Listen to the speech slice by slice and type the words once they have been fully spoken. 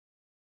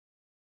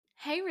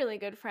Hey, really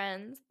good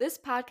friends. This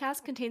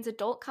podcast contains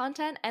adult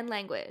content and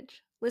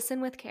language. Listen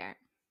with care.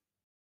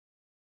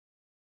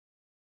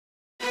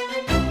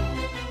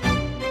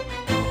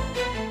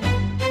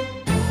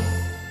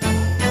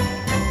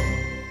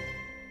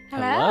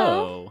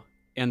 Hello,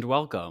 and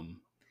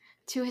welcome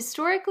to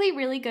Historically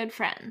Really Good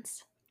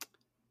Friends.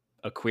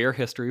 a queer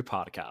history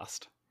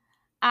podcast.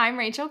 I'm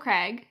Rachel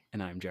Craig.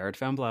 And I'm Jared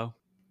Famblow.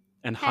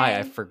 And Hey. hi,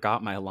 I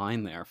forgot my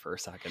line there for a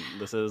second.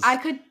 I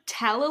could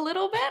tell a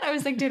little bit. I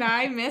was like, did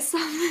I miss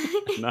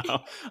something?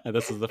 No,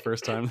 this is the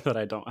first time that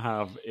I don't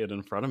have it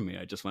in front of me.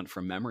 I just went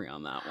from memory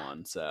on that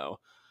one. So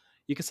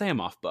you could say I'm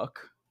off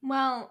book.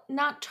 Well,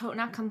 not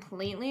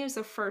completely. It was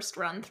the first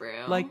run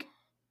through.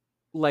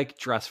 Like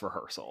dress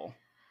rehearsal.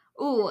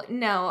 Ooh,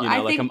 no.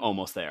 I think I'm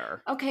almost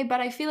there. Okay,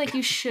 but I feel like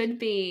you should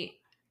be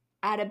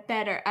at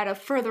a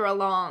further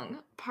along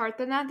part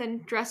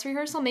than dress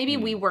rehearsal. Maybe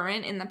we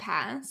weren't in the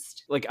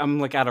past. Like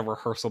I'm at a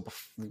rehearsal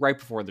right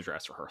before the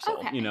dress rehearsal,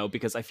 okay.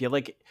 Because I feel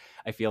like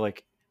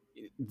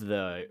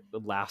the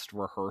last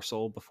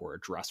rehearsal before a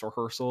dress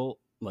rehearsal,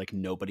 like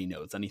nobody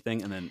knows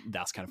anything, and then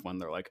that's kind of when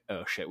they're like,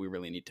 oh shit, we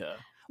really need to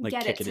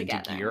kick it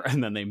into gear,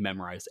 and then they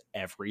memorize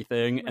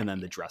everything, right. And then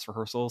the dress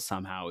rehearsal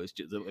somehow is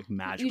just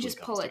magically you just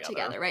pull it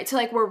together, right?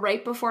 So we're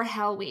right before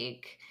Hell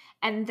Week.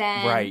 And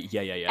then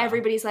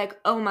everybody's like,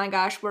 oh my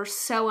gosh, we're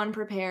so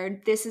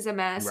unprepared. This is a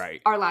mess. Right.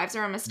 Our lives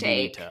are a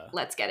mistake.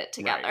 Let's get it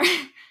together.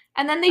 Right.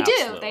 And then they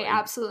do. They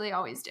absolutely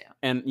always do.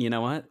 And you know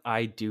what?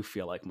 I do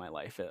feel like my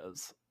life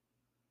is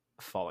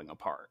falling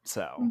apart.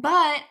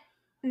 But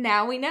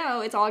now we know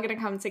it's all going to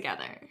come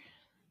together.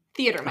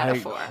 Theater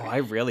metaphor. I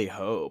really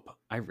hope.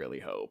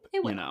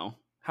 It will.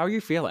 How are you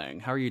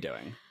feeling? How are you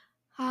doing?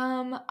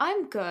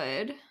 I'm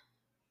good.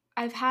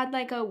 I've had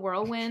a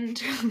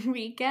whirlwind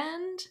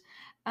weekend.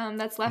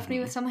 That's left me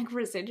with some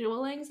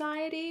residual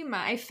anxiety.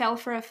 I fell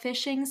for a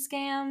phishing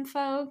scam,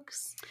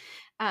 folks.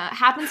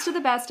 Happens to the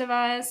best of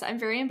us. I'm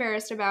very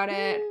embarrassed about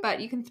it, but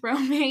you can throw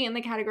me in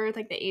the category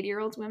with the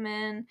 80-year-old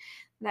women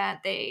that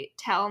they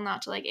tell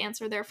not to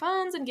answer their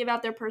phones and give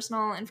out their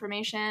personal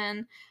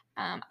information.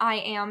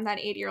 I am that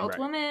 80-year-old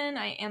woman.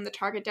 I am the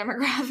target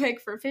demographic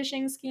for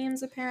phishing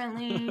schemes,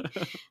 apparently,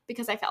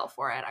 because I fell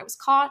for it. I was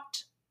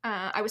caught.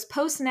 I was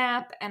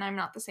post-nap, and I'm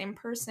not the same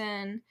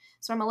person,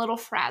 so I'm a little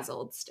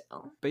frazzled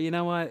still. But you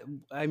know what?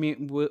 I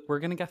mean, we're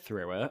going to get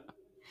through it.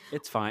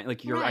 It's fine.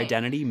 Your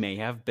identity may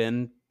have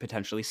been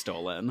potentially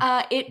stolen,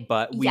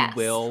 but we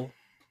will...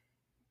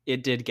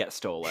 It did get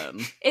stolen.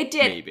 It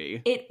did.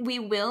 Maybe. We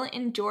will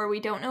endure. We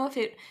don't know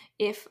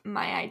if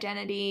my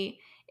identity...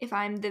 if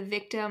I'm the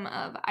victim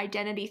of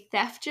identity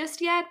theft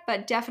just yet,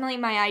 but definitely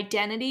my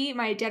identity,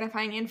 my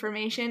identifying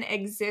information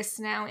exists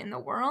now in the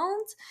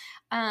world.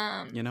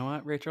 You know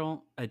what,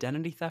 Rachel?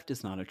 Identity theft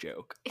is not a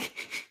joke.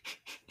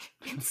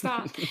 It's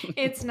not.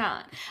 It's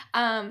not.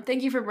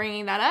 Thank you for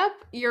bringing that up.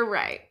 You're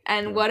right.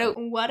 And what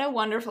a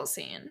wonderful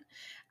scene.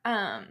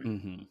 But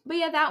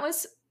yeah, that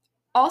was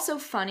also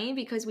funny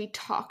because we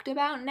talked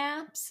about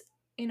naps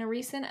in a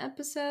recent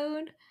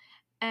episode.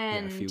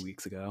 And a few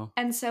weeks ago.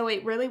 And so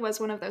it really was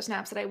one of those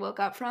naps that I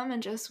woke up from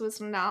and just was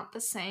not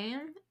the same.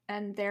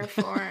 And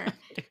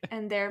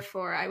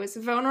therefore, I was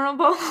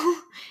vulnerable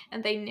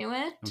and they knew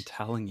it. I'm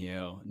telling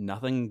you,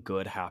 nothing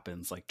good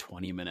happens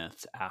 20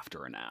 minutes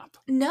after a nap.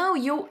 No,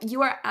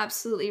 you are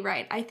absolutely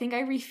right. I think I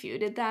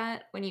refuted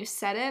that when you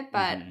said it,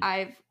 but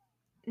I've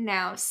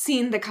now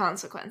seen the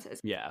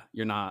consequences. Yeah,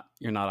 you're not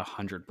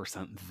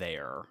 100%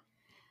 there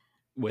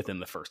within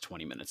the first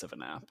 20 minutes of a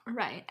nap.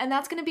 Right. And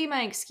that's going to be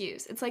my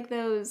excuse. It's like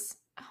those...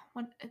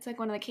 it's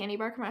one of the candy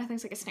bar commercials. I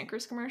think it's a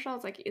Snickers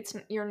commercial. It's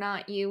you're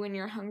not you when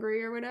you're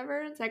hungry or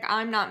whatever. It's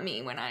I'm not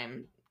me when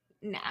I'm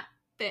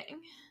napping.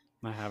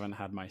 I haven't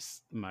had my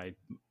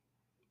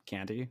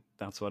candy.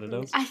 That's what it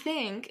is. I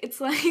think it's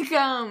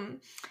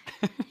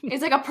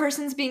it's a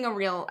person's being a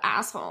real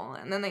asshole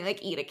and then they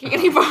eat a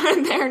candy bar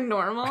and they're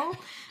normal.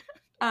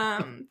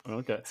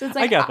 Okay. So it's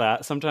I get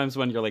that. Sometimes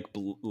when you're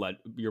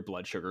your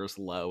blood sugar is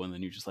low and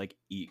then you just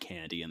eat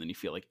candy and then you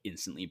feel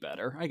instantly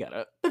better. I get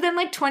it. But then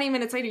 20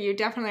 minutes later you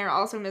definitely are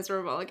also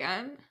miserable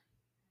again.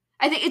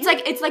 I think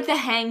it's the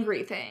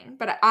hangry thing,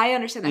 but I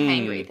understand the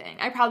hangry thing.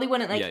 I probably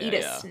wouldn't eat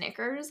a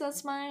Snickers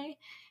as my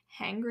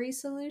hangry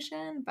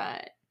solution,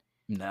 but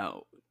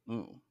no.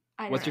 Ooh.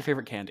 What's your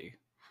favorite candy?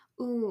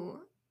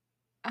 Ooh.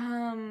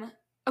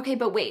 Okay,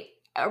 but wait.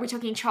 Are we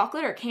talking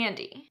chocolate or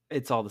candy?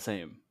 It's all the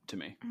same to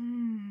me.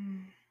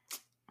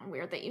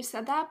 Weird that you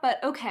said that,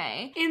 but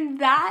okay. In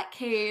that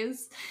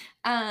case,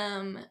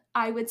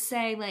 I would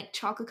say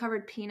chocolate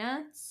covered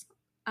peanuts,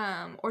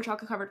 or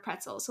chocolate covered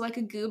pretzels. So a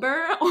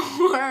goober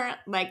or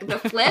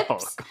the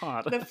flips. Oh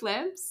God. The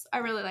flips. I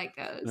really like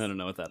those. I don't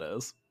know what that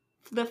is.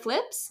 The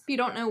flips? You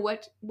don't know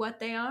what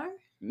they are?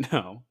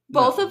 No.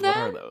 Both of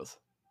them? What are those?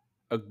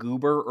 A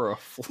goober or a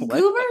flip?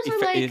 Goobers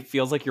are it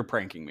feels like you're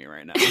pranking me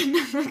right now.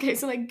 Okay,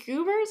 so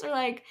goobers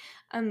are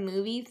a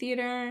movie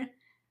theater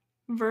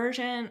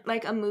version,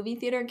 like a movie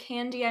theater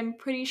candy. I'm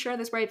pretty sure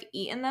that's where I've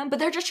eaten them, but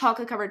they're just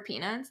chocolate covered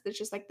peanuts. That's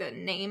just like the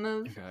name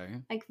of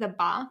like the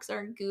box,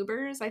 or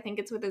goobers. I think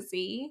it's with a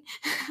Z.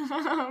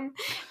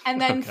 And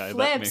then that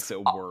makes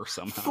it worse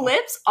somehow.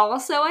 Flips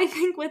also, I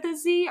think, with a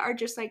Z, are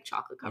just like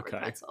chocolate covered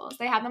pretzels.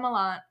 They had them a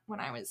lot when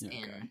I was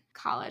in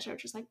college. I would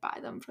just like buy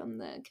them from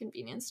the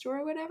convenience store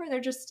or whatever.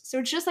 They're just, so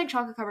it's just like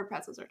chocolate covered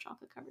pretzels or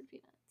chocolate covered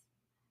peanuts.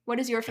 What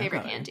is your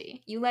favorite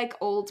candy? You like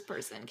old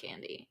person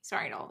candy.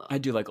 Sorry to all those. I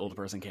do like old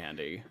person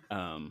candy.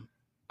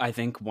 I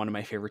think one of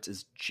my favorites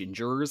is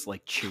gingers,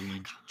 like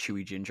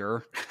chewy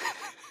ginger.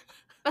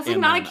 That's like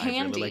not a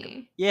candy.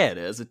 Really yeah, it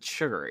is. It's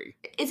sugary.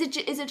 Is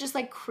it just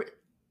like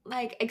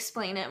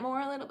explain it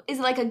more a little? Is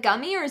it like a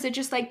gummy, or is it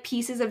just like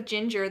pieces of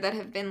ginger that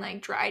have been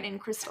like dried and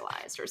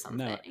crystallized or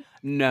something?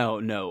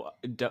 No.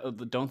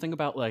 Don't think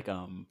about like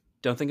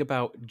don't think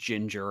about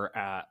ginger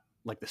at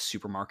like the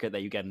supermarket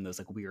that you get in those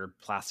like weird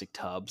plastic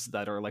tubs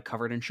that are like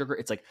covered in sugar.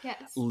 It's like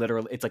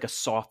literally, it's like a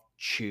soft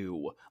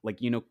chew,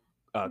 like, you know,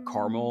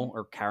 caramel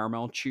or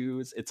caramel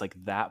chews. It's like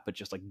that, but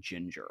just like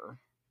ginger.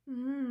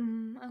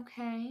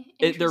 Okay.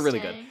 They're really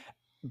good.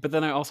 But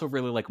then I also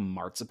really like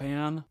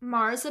marzipan.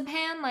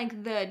 Marzipan,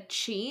 like the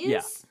cheese?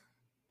 Yeah.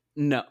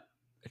 No.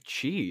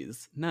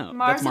 Cheese? No.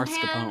 That's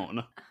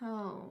mascarpone.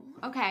 Oh,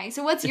 okay.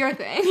 So what's your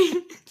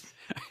thing?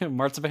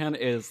 Marzipan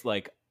is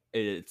like,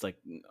 it's like,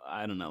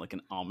 I don't know, like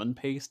an almond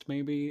paste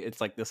maybe.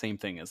 It's like the same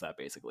thing as that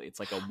basically. It's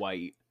like a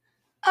white.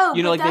 Oh,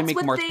 you know, like they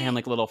make marzipan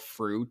like little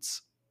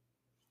fruits.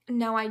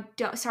 No, I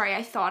don't. Sorry,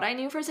 I thought I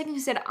knew for a second.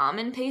 You said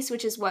almond paste,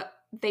 which is what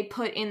they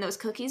put in those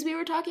cookies we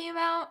were talking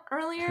about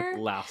earlier.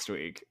 Last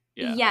week.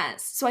 Yeah.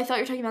 Yes. So I thought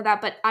you were talking about that,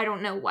 but I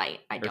don't know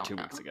white. I don't know.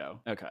 2 weeks ago.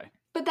 Okay.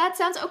 But that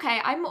sounds okay.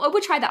 I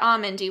would try the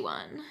almondy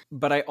one.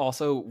 But I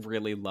also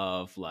really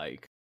love,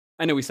 like,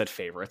 I know we said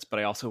favorites, but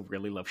I also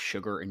really love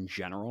sugar in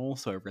general.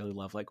 So I really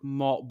love like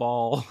malt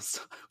balls,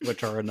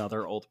 which are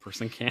another old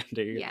person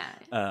candy.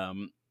 Yeah.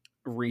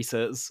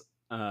 Reese's,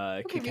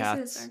 Kit Kats,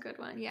 Reese's are a good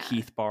one. Yeah.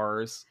 Heath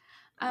bars,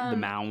 the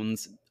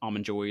Mounds,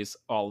 Almond Joys,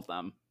 all of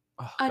them.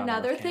 Oh,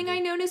 another thing I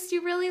noticed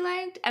you really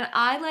liked, and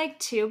I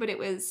liked too, but it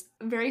was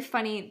very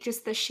funny,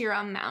 just the sheer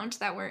amount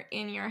that were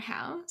in your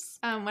house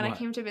when I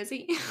came to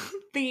visit you.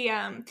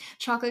 The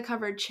chocolate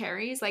covered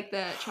cherries, like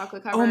the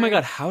chocolate covered. Oh my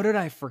god, how did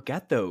I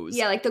forget those?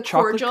 Yeah, like the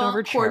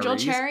cordial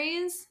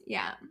cherries.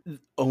 Yeah.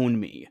 Own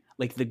me.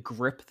 Like the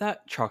grip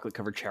that chocolate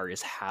covered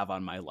cherries have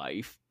on my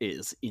life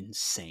is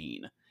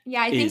insane.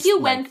 Yeah, I think you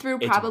went through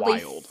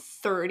probably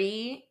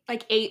 30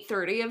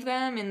 of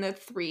them in the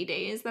 3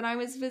 days that I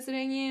was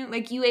visiting you.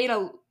 Like, you ate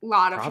a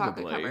lot of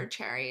chocolate-covered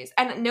cherries.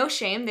 And no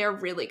shame, they're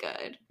really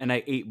good. And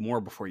I ate more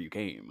before you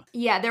came.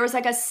 Yeah, there was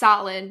like a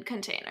solid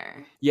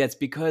container. Yeah, it's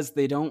because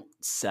they don't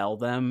sell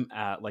them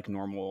at like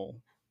normal,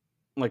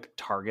 like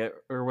Target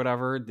or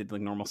whatever,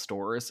 like normal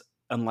stores,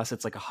 unless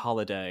it's like a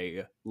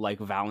holiday like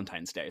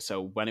Valentine's Day.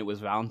 So when it was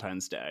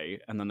Valentine's Day,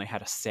 and then they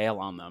had a sale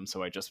on them,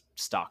 so I just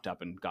stocked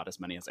up and got as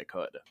many as I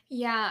could.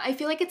 Yeah, I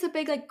feel like it's a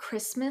big like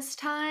Christmas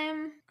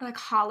time, like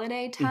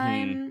holiday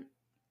time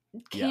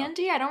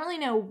candy. Yeah. I don't really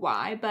know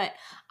why, but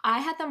I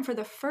had them for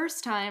the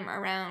first time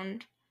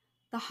around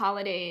the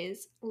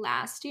holidays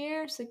last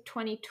year, so like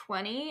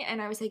 2020,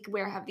 and I was like,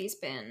 where have these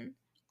been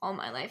all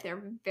my life?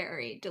 They're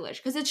very delicious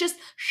because it's just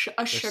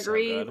a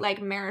sugary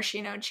like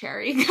maraschino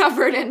cherry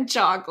covered in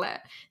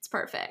chocolate. It's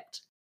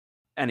perfect.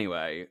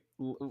 Anyway,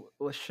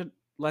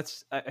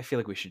 I feel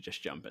like we should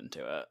just jump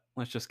into it.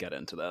 Let's just get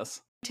into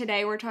this.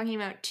 Today we're talking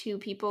about 2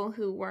 people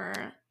who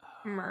were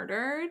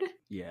murdered.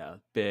 Yeah,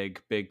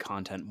 big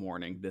content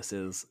warning. This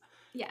is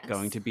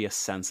going to be a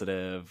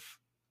sensitive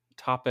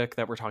topic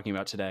that we're talking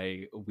about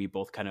today. We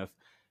both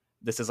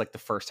this is like the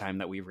first time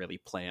that we really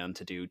plan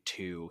to do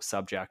 2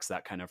 subjects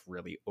that kind of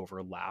really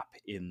overlap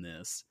in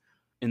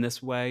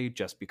this way,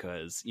 just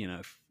because, you know,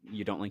 if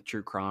you don't like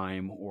true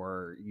crime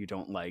or you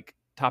don't like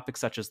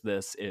topics such as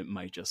this, it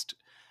might just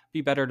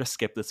be better to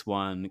skip this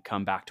one,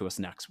 come back to us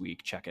next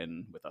week, check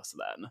in with us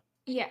then.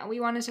 Yeah, we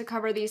wanted to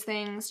cover these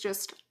things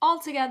just all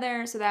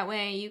together, so that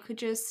way you could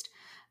just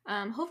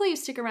hopefully you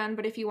stick around,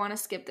 but if you want to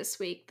skip this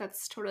week,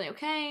 that's totally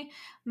okay.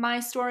 My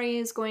story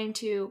is going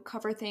to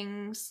cover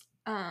things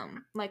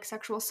like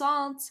sexual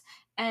assaults,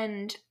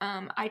 and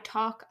I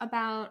talk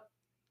about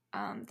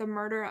the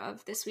murder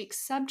of this week's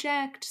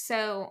subject.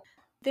 So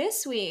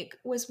this week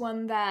was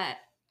one that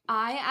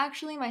I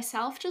actually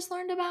myself just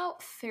learned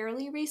about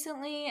fairly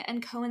recently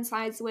and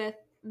coincides with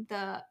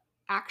the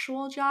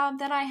actual job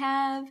that I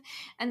have.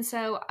 And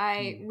so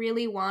I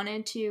really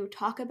wanted to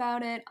talk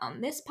about it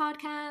on this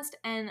podcast,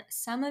 and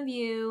some of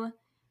you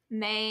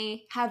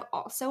may have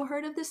also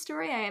heard of this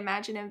story. I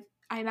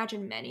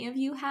imagine many of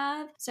you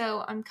have.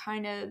 So I'm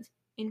kind of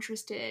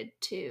interested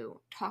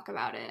to talk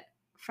about it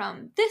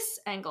from this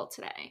angle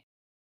today.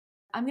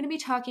 I'm going to be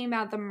talking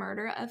about the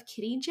murder of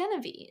Kitty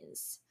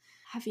Genovese.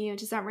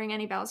 Does that ring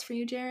any bells for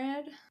you,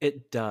 Jared?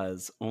 It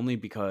does, only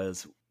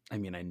because, I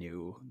mean, I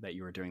knew that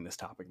you were doing this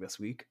topic this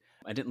week.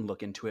 I didn't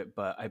look into it,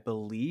 but I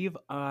believe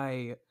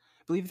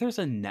there's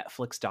a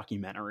Netflix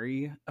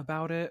documentary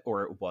about it,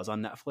 or it was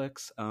on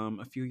Netflix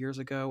a few years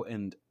ago,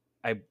 and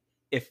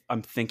if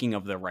I'm thinking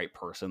of the right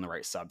person, the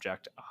right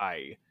subject,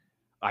 I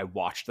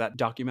watched that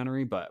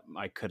documentary, but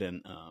I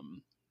couldn't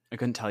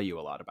tell you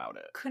a lot about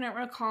it. Couldn't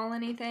recall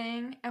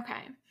anything.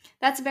 Okay.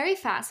 That's very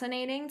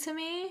fascinating to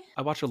me.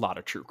 I watch a lot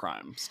of true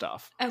crime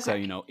stuff. Okay.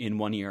 So, in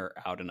one ear,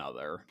 out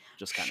another,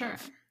 just kind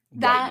of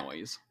white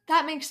noise.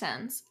 That makes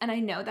sense. And I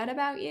know that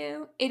about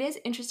you. It is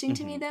interesting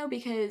to me, though,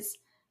 because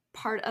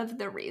part of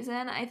the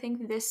reason I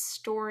think this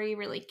story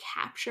really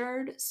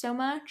captured so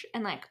much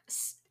and like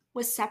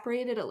was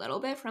separated a little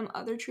bit from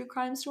other true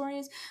crime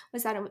stories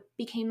was that it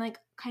became like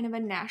kind of a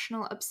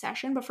national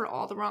obsession, but for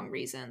all the wrong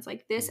reasons.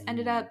 Like this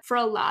ended up for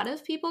a lot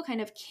of people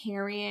kind of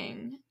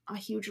carrying a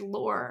huge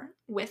lore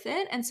with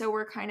it. And so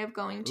we're kind of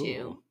going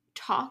to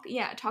talk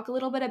a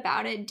little bit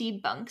about it,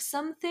 debunk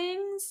some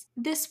things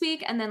this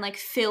week, and then like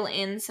fill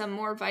in some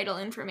more vital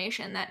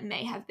information that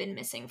may have been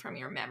missing from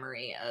your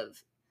memory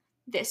of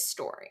this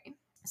story.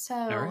 So,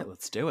 all right,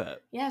 let's do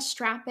it. Yeah,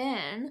 strap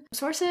in.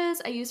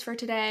 Sources I used for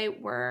today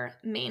were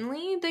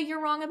mainly the You're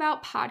Wrong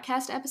About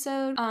podcast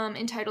episode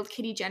entitled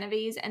Kitty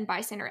Genovese and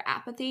Bystander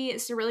Apathy.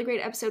 It's a really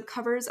great episode,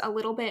 covers a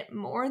little bit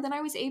more than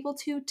I was able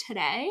to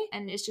today,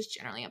 and it's just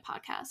generally a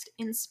podcast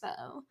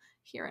inspo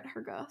here at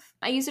Hergoof.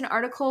 I used an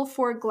article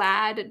for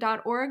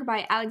glad.org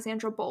by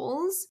Alexandra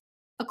Bowles,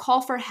 A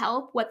Call for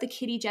Help, What the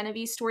Kitty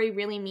Genovese Story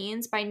Really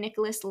Means by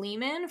Nicholas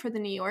Lehman for The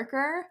New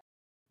Yorker,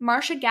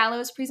 Marcia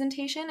Gallo's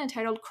presentation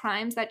entitled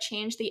Crimes That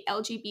Changed the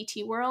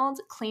LGBT World,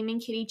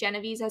 Claiming Kitty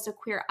Genovese as a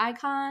Queer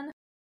Icon,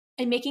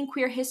 a Making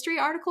Queer History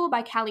article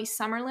by Callie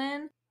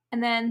Summerlin,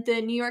 and then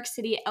the New York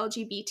City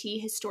LGBT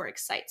Historic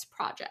Sites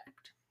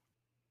Project.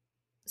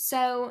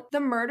 So, the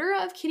murder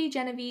of Kitty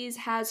Genovese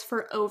has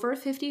for over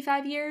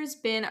 55 years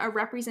been a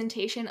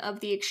representation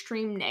of the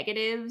extreme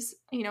negatives,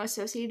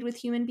 associated with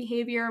human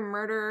behavior,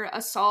 murder,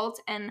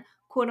 assault, and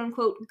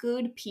quote-unquote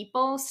good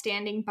people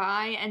standing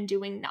by and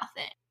doing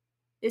nothing.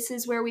 This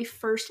is where we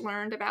first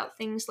learned about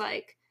things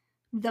like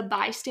the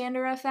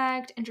bystander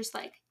effect and just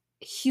like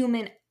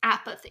human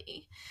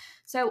apathy.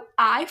 So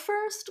I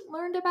first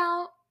learned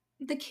about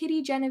the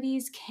Kitty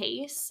Genovese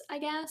case, I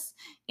guess,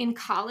 in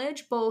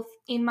college, both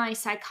in my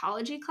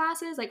psychology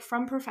classes, like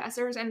from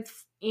professors and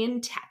in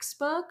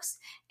textbooks,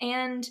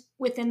 and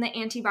within the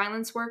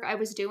anti-violence work I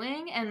was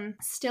doing and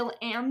still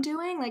am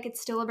doing. Like,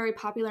 it's still a very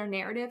popular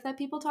narrative that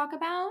people talk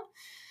about.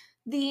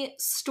 The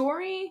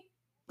story,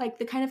 like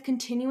the kind of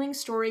continuing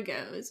story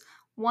goes,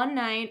 one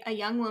night, a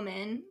young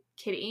woman,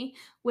 Kitty,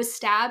 was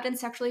stabbed and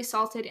sexually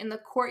assaulted in the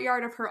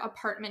courtyard of her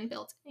apartment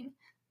building.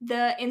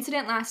 The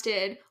incident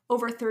lasted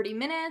over 30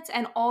 minutes,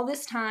 and all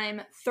this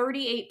time,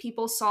 38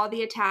 people saw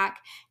the attack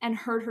and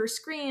heard her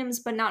screams,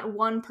 but not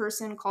one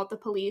person called the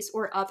police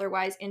or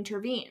otherwise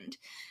intervened.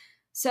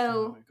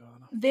 So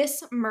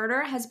this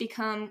murder has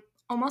become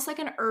almost like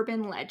an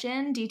urban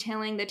legend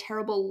detailing the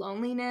terrible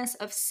loneliness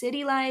of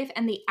city life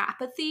and the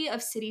apathy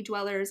of city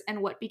dwellers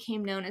and what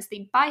became known as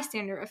the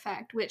bystander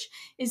effect, which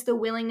is the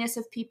willingness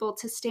of people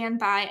to stand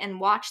by and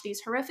watch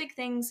these horrific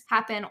things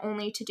happen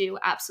only to do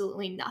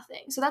absolutely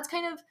nothing. So that's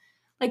kind of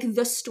like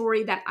the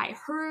story that I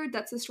heard.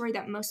 That's the story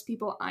that most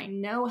people I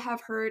know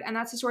have heard. And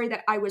that's the story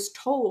that I was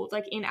told,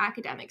 like in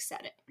academic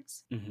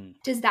settings. Mm-hmm.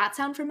 Does that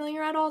sound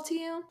familiar at all to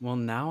you? Well,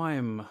 now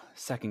I'm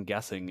second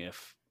guessing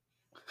if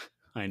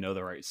I know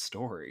the right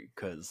story,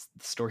 because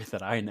the story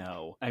that I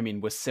know,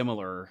 was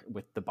similar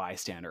with the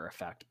bystander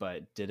effect,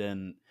 but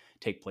didn't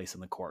take place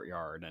in the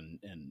courtyard,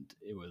 and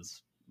it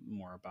was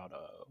more about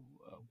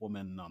a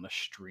woman on the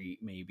street,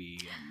 maybe,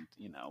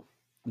 and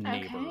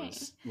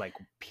neighbors like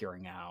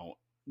peering out.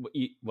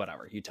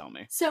 Whatever, you tell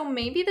me. So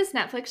maybe this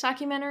Netflix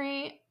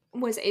documentary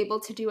was able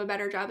to do a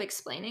better job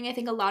explaining. I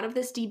think a lot of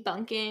this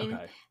debunking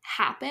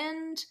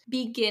happened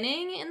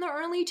beginning in the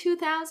early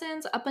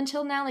 2000s up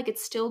until now. Like,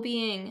 it's still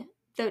being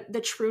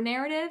the true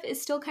narrative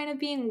is still kind of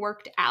being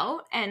worked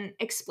out and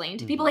explained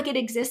to people. Like, it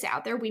exists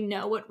out there. We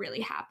know what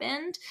really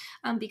happened,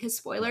 because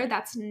spoiler,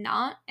 that's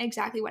not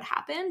exactly what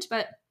happened.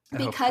 But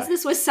because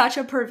this was such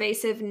a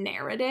pervasive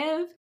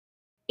narrative,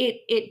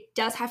 it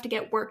does have to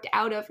get worked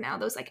out of now,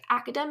 those like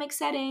academic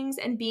settings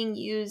and being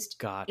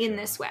used in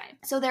this way.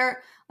 So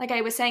there, like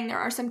I was saying, there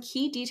are some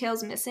key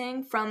details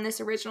missing from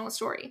this original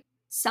story.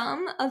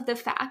 Some of the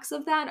facts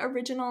of that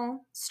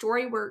original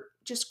story were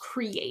just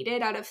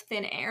created out of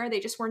thin air. They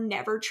just were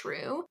never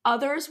true.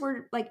 Others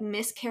were like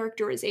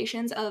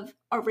mischaracterizations of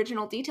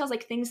original details,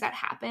 like things that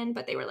happened,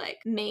 but they were like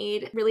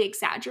made really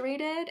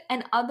exaggerated.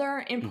 And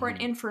other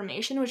important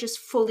information was just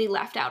fully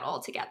left out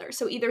altogether.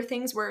 So either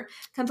things were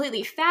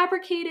completely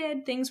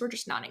fabricated, things were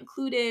just not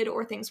included,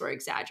 or things were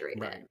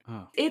exaggerated. Right.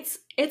 Oh. It's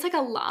like a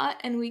lot,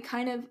 and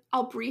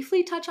I'll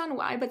briefly touch on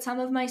why, but some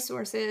of my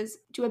sources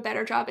do a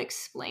better job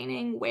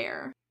explaining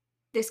where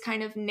this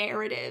kind of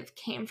narrative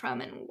came from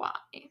and why.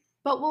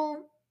 But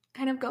we'll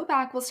kind of go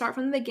back. We'll start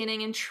from the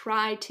beginning and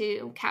try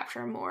to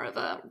capture more of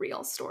a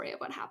real story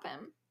of what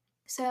happened.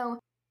 So,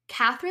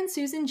 Catherine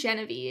Susan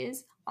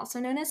Genovese,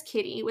 also known as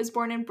Kitty, was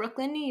born in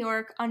Brooklyn, New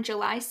York on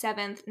July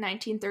 7th,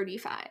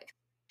 1935.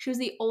 She was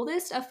the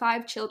oldest of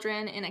 5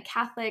 children in a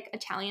Catholic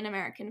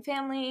Italian-American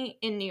family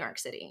in New York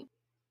City.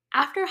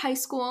 After high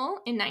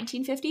school in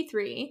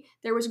 1953,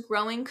 there was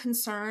growing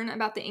concern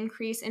about the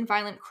increase in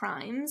violent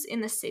crimes in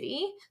the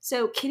city.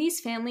 So Kitty's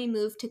family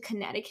moved to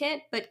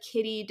Connecticut, but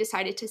Kitty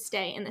decided to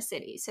stay in the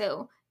city.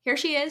 So here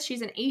she is.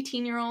 She's an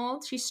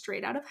 18-year-old. She's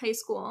straight out of high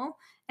school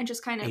and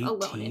just kind of 18?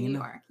 alone in New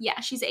York. Yeah,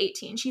 she's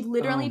 18. She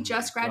literally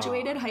just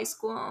graduated high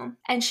school.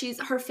 And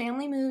her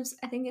family moves,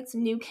 I think it's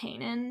New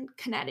Canaan,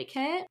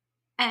 Connecticut.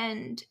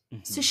 And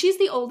so she's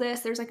the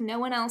oldest. There's like no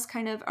one else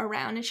kind of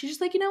around. And she's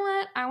just like, you know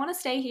what? I want to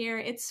stay here.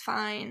 It's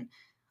fine.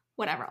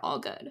 Whatever. All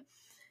good.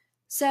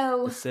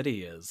 So the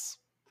city is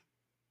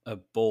a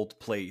bold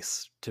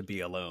place to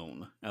be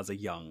alone as a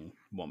young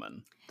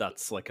woman.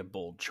 That's like a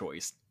bold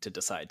choice to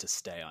decide to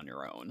stay on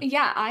your own.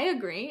 Yeah, I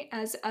agree.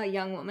 As a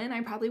young woman,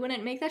 I probably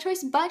wouldn't make that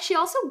choice, but she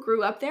also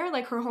grew up there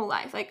like her whole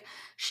life. Like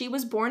she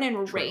was born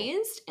and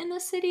raised in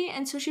the city,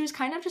 and so she was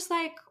kind of just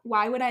like,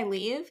 why would I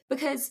leave?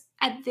 Because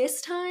at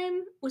this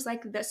time was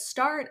like the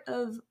start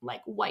of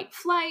like white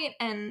flight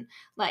and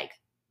like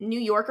New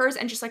Yorkers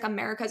and just like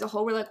America as a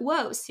whole were like,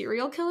 whoa,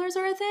 serial killers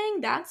are a thing?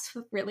 That's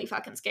really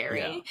fucking scary.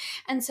 Yeah.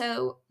 And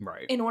so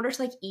in order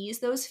to like ease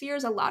those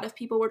fears, a lot of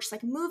people were just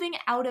like moving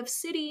out of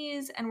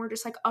cities and were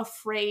just like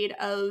afraid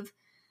of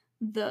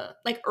the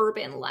like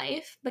urban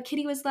life. But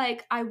Kitty was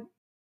like, I'm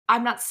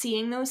not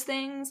seeing those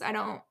things.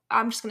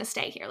 I'm just going to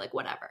stay here, like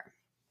whatever.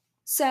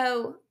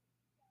 So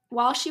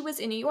while she was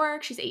in New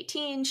York, she's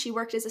 18, she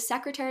worked as a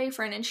secretary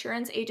for an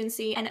insurance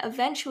agency and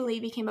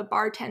eventually became a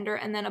bartender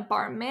and then a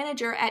bar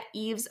manager at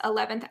Eve's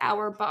 11th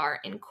Hour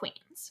Bar in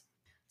Queens.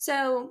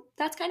 So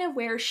that's kind of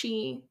where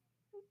she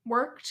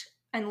worked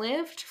and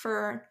lived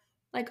for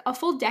like a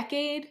full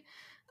decade,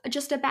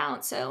 just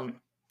about. So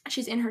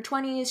she's in her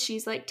 20s,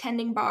 she's like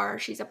tending bar,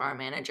 she's a bar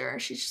manager,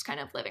 she's just kind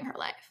of living her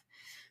life.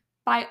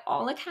 By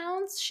all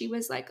accounts, she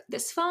was like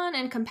this fun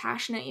and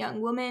compassionate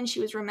young woman. She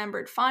was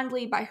remembered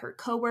fondly by her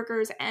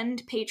coworkers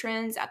and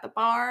patrons at the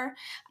bar.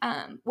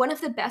 One of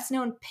the best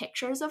known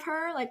pictures of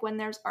her, like when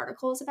there's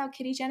articles about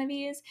Kitty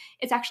Genovese,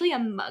 it's actually a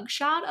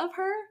mugshot of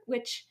her,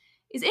 which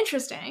is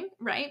interesting,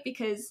 right?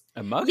 Because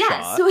a mugshot?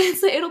 Yeah, so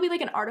it'll be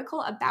like an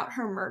article about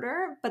her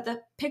murder, but the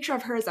picture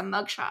of her is a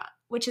mugshot,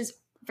 which is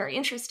very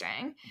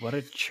interesting. What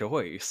a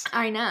choice.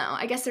 I know.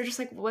 I guess there just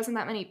like wasn't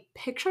that many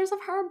pictures of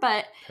her,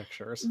 but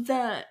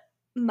the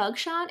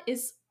mugshot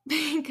is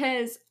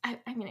because I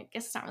mean, I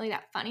guess it's not really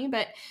that funny,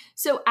 but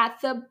so at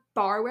the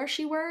bar where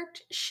she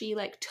worked, she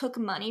like took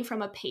money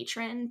from a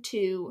patron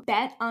to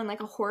bet on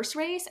like a horse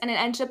race, and it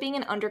ended up being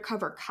an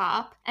undercover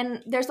cop.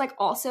 And there's like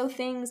also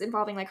things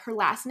involving like her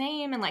last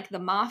name and like the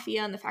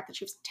mafia and the fact that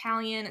she was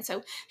Italian, and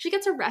so she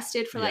gets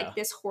arrested for like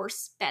this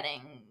horse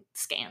betting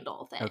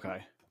scandal thing.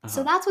 Okay.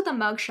 So that's what the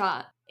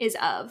mugshot is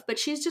of, but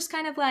she's just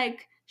kind of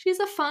like, she's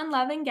a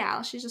fun-loving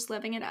gal. She's just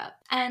living it up.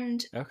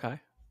 And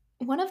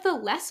one of the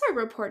lesser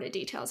reported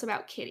details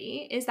about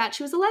Kitty is that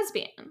she was a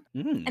lesbian.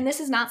 And this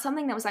is not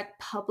something that was like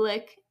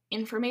public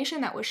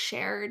information that was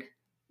shared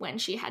when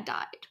she had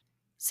died.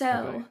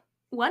 So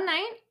one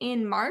night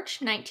in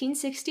March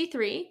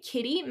 1963,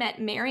 Kitty met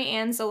Mary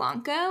Ann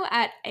Zelenko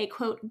at a,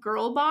 quote,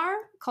 girl bar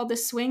called the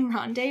Swing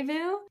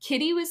Rendezvous.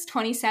 Kitty was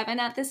 27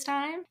 at this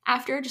time.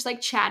 After just like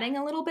chatting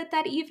a little bit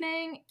that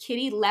evening,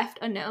 Kitty left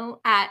a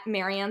note at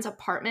Mary Ann's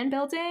apartment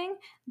building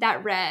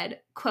that read,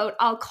 quote,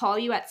 "I'll call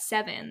you at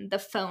 7, the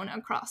phone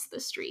across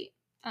the street,"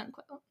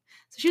 unquote.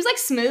 So she was like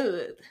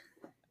smooth.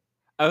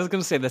 I was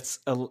going to say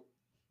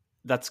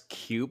that's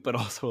cute, but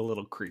also a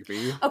little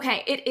creepy.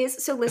 Okay, it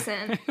is. So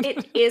listen,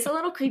 it is a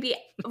little creepy.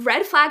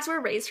 Red flags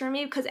were raised for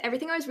me because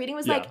everything I was reading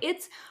was like,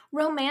 it's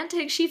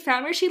romantic. She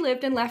found where she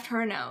lived and left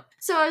her a note.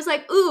 So I was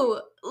like,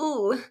 ooh.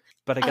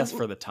 But I guess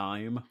for the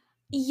time.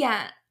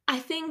 Yeah, I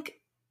think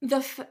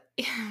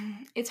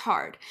it's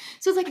hard.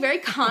 So it's like very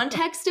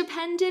context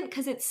dependent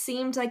because it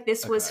seemed like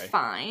this was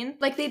fine.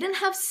 Like they didn't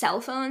have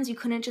cell phones. You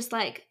couldn't just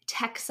like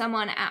text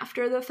someone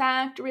after the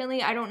fact,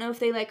 really. I don't know if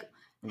they like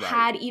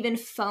had even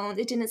phones.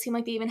 It didn't seem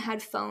like they even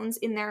had phones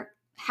in their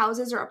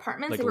houses or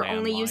apartments. Like they were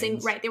only using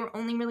they were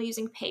only really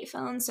using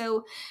payphones.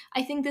 So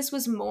I think this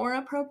was more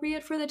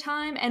appropriate for the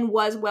time and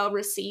was well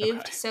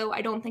received. So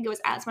I don't think it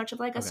was as much of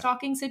like a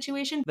stalking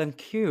situation. Then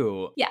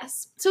cute.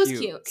 Yes. So it was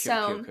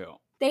cute.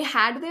 They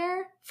had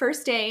their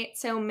first date.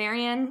 So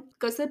Marianne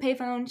goes to the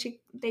payphone.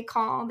 They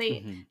call.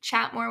 They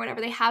chat more,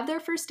 whatever. They have their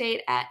first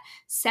date at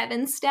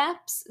 7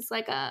 Steps. It's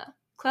like a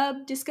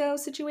club disco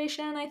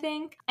situation, I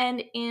think.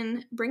 And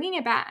in bringing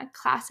it back,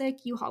 classic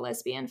U-Haul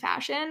lesbian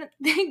fashion,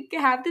 they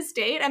have this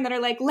date and then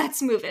are like,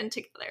 let's move in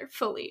together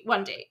fully,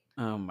 one date.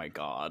 Oh my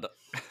God.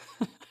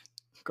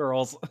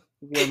 Girls,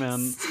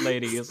 women,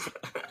 ladies.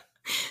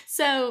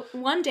 So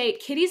one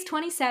date, Kitty's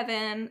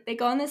 27. They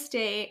go on this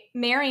date.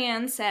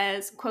 Marianne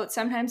says, quote,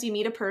 "Sometimes you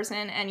meet a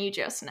person and you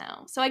just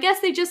know." So I guess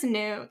they just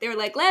knew. They were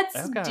like, let's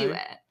do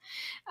it.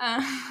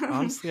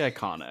 Honestly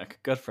iconic.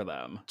 Good for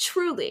them.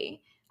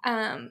 Truly.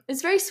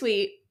 It's very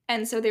sweet.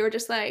 And so they were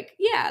just like,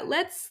 yeah,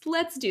 let's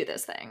do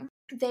this thing.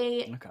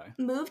 They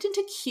moved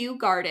into Kew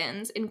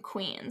Gardens in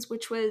Queens,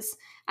 which was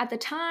at the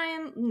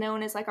time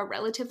known as like a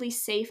relatively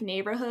safe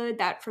neighborhood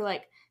that for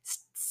like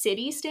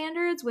city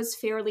standards was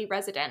fairly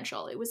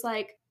residential. It was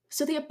like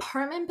So the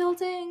apartment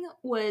building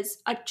was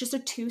just a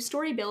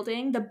 2-story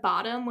building. The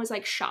bottom was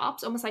like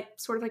shops, almost like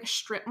sort of like a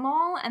strip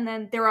mall. And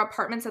then there were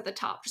apartments at the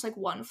top, just like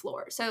one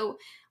floor. So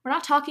we're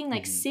not talking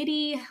like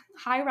city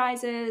high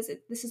rises.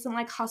 This isn't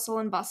like hustle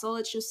and bustle.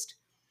 It's just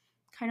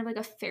kind of like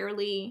a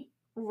fairly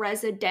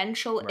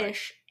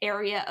residential-ish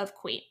area of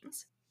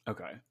Queens.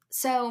 Okay.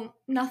 So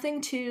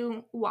nothing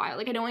too wild.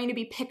 Like I don't want you to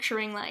be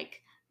picturing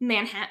like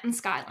Manhattan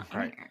skyline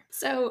here.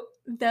 So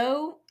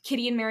though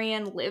Kitty and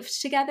Marianne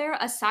lived together,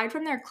 aside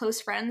from their close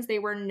friends, they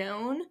were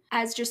known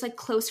as just like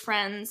close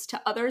friends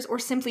to others or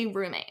simply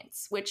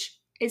roommates, which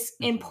is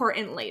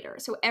important later.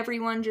 So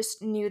everyone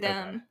just knew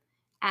them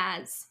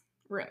as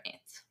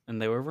roommates.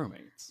 And they were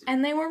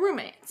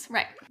roommates.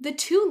 Right. The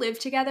two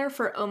lived together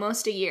for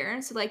almost a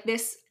year. So like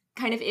this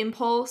kind of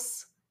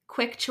impulse,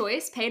 quick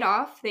choice paid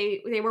off.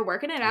 They were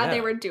working it out. Yeah.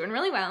 They were doing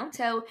really well.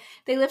 So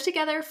they lived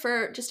together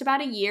for just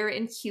about a year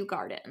in Kew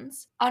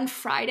Gardens. On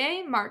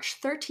Friday, March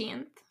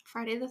 13th,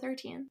 Friday the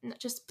 13th,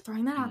 just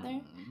throwing that out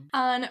there.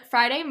 On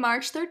Friday,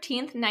 March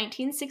 13th,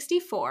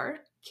 1964,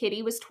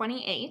 Kitty was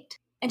 28.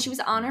 And she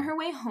was on her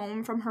way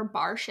home from her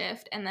bar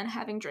shift and then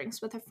having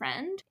drinks with a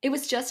friend. It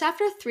was just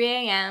after 3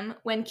 a.m.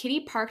 when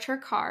Kitty parked her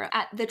car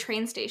at the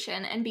train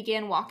station and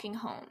began walking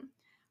home.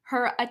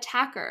 Her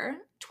attacker,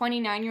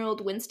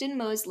 29-year-old Winston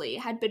Mosley,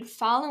 had been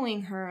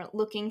following her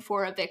looking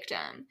for a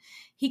victim.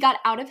 He got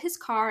out of his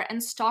car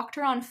and stalked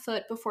her on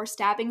foot before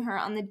stabbing her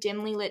on the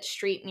dimly lit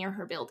street near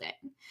her building.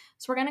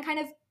 So we're going to kind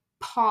of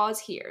pause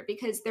here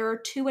because there are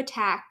 2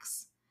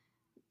 attacks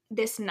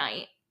this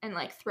night and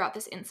like throughout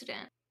this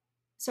incident.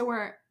 So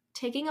we're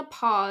taking a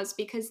pause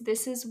because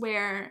this is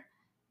where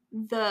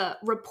the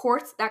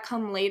reports that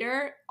come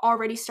later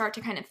already start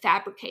to kind of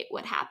fabricate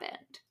what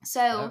happened.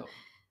 So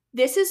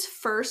this is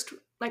first,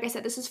 like I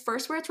said, this is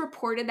first where it's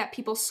reported that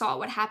people saw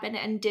what happened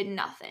and did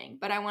nothing.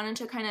 But I wanted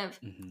to kind of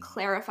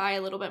clarify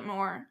a little bit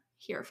more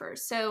here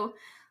first. So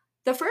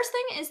the first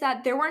thing is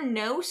that there were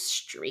no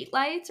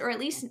streetlights, or at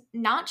least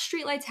not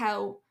streetlights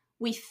how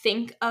we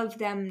think of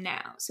them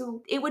now.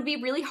 So it would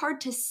be really hard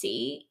to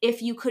see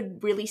if you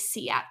could really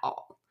see at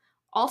all.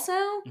 Also,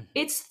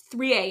 it's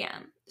 3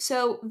 a.m.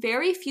 So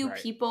very few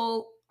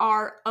people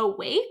are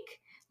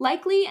awake,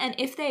 likely. And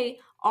if they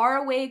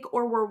are awake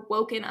or were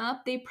woken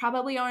up, they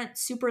probably aren't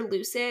super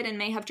lucid and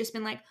may have just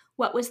been like,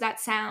 what was that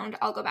sound?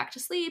 I'll go back to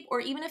sleep.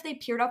 Or even if they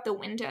peered out the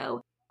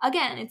window,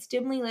 again, it's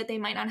dimly lit. They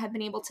might not have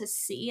been able to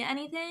see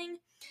anything.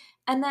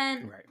 And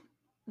then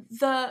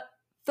the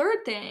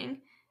third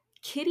thing,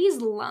 Kitty's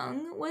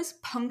lung was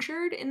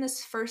punctured in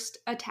this first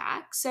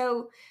attack.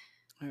 So,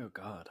 oh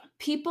God,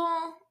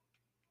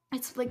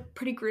 it's like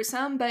pretty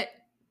gruesome, but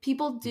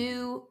people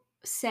do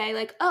say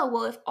like, oh,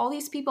 well, if all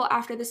these people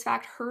after this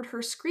fact heard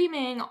her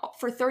screaming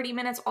for 30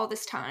 minutes all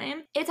this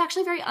time, it's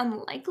actually very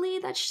unlikely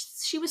that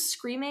she was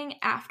screaming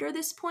after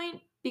this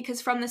point,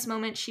 because from this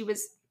moment she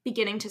was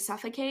beginning to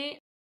suffocate.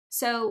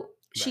 So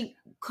she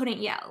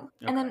couldn't yell.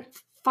 And then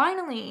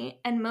finally,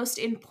 and most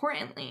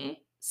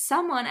importantly,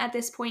 someone at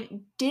this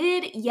point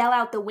did yell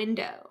out the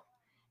window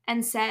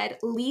and said,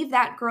 leave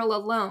that girl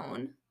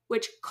alone,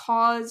 which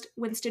caused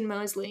Winston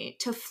Mosley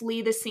to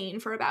flee the scene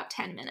for about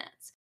 10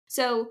 minutes.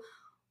 So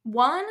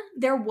 1,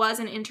 there was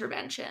an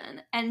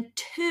intervention, and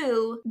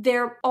 2,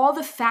 all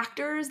the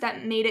factors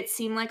that made it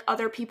seem like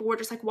other people were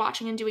just like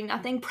watching and doing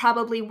nothing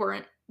probably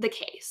weren't the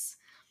case.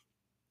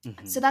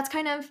 So that's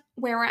kind of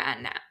where we're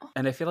at now.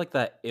 And I feel like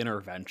that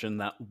intervention,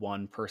 that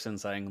one person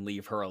saying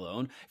leave her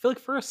alone, I feel like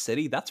for a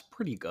city, that's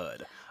pretty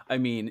good. I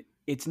mean,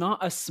 it's not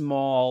a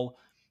small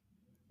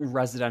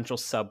residential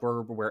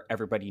suburb where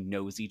everybody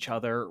knows each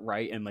other,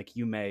 right? And like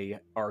you may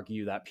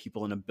argue that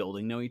people in a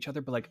building know each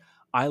other, but like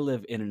I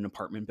live in an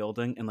apartment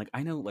building and like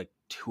I know like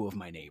 2 of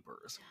my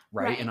neighbors,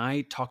 right? And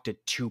I talk to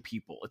 2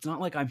 people. It's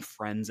not like I'm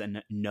friends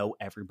and know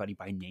everybody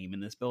by name in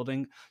this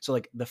building. So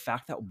like the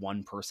fact that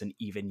one person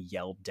even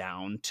yelled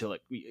down to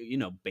like, you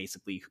know,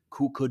 basically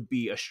who could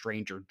be a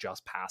stranger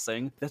just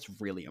passing,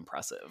 that's really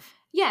impressive.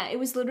 Yeah, it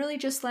was literally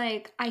just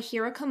like, I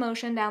hear a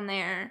commotion down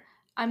there,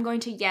 I'm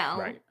going to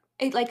yell.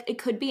 It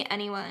could be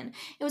anyone.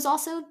 It was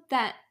also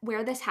that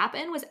where this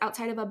happened was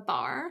outside of a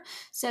bar.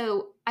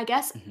 So I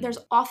guess there's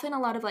often a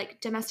lot of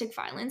like domestic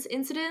violence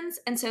incidents.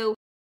 And so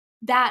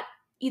that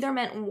either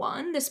meant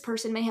 1, this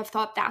person may have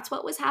thought that's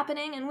what was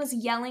happening and was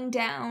yelling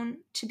down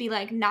to be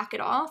like, knock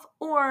it off.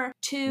 Or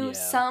 2,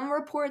 some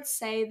reports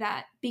say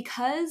that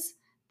because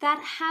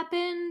that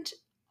happened,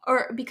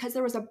 or because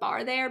there was a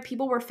bar there,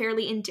 people were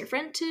fairly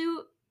indifferent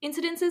to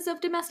incidences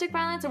of domestic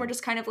violence and were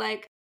just kind of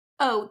like,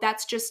 oh,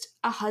 that's just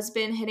a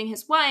husband hitting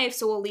his wife,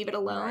 so we'll leave it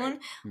alone.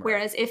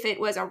 Whereas if it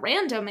was a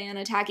random man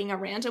attacking a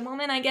random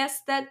woman, I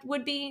guess that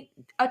would be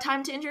a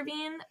time to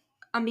intervene.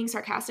 I'm being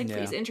sarcastic.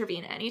 Please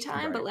intervene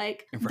anytime. But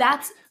like,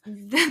 that's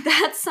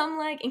some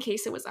like, in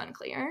case it was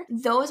unclear,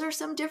 those are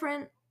some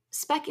different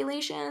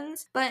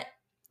speculations. But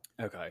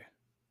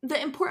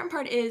the important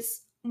part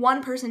is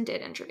one person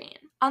did intervene.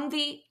 On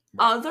the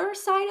other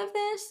side of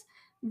this,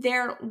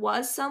 there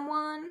was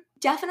someone,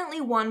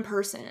 definitely one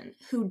person,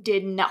 who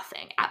did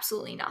nothing,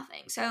 absolutely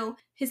nothing. So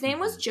his name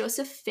was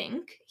Joseph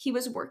Fink. He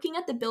was working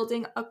at the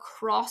building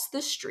across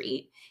the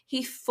street.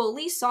 He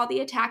fully saw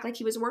the attack. Like,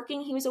 he was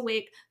working, he was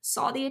awake,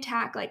 saw the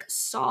attack, like,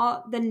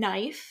 saw the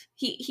knife.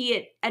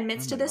 He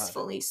admits to this,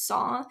 fully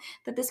saw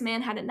that this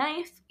man had a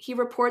knife. He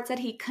reports that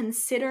he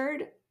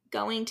considered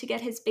going to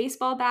get his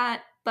baseball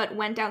bat, but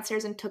went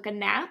downstairs and took a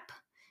nap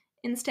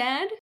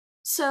instead.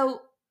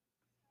 So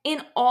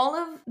in all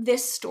of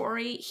this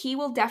story, he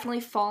will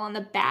definitely fall on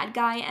the bad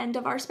guy end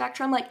of our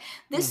spectrum. Like,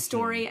 this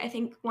story, I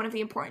think one of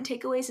the important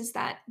takeaways is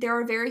that there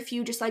are very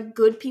few just, like,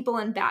 good people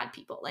and bad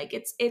people. Like,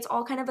 it's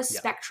all kind of a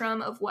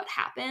spectrum of what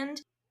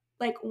happened.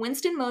 Like,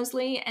 Winston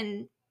Moseley,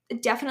 and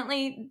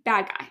definitely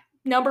bad guy.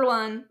 Number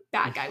one,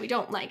 bad guy. We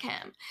don't like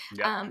him.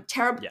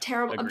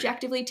 Terrible,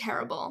 objectively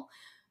terrible.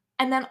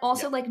 And then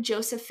also, like,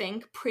 Joseph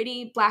Fink,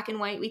 pretty black and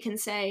white, we can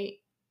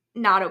say,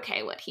 not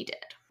okay what he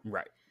did.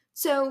 Right.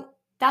 So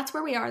that's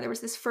where we are. There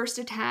was this first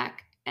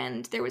attack,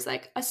 and there was,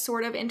 like, a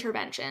sort of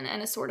intervention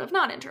and a sort of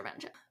not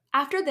intervention.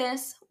 After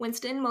this,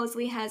 Winston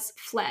Moseley has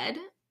fled.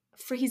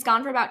 He's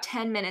gone for about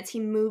 10 minutes. He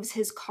moves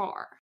his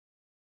car.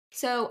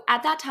 So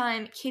at that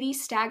time, Kitty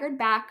staggered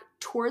back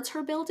towards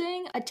her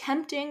building,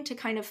 attempting to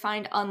kind of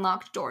find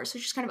unlocked doors. So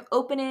she's kind of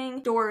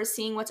opening doors,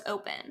 seeing what's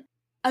open.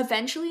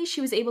 Eventually,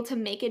 she was able to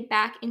make it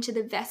back into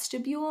the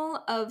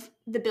vestibule of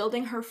the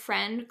building her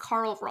friend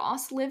Carl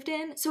Ross lived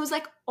in. So it was,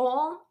 like,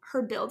 all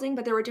her building,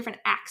 but there were different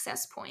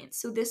access points.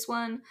 So this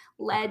one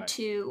led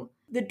to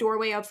the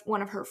doorway of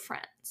one of her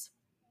friends.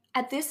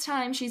 At this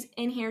time, she's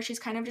in here. She's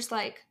kind of just,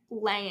 like,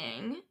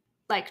 laying,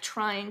 like,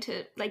 trying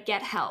to, like,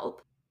 get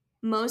help.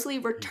 Moseley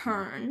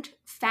returned,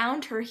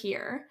 found her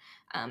here,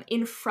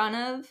 in front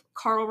of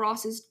Carl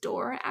Ross's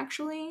door,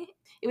 actually.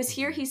 It was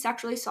here he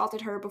sexually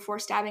assaulted her before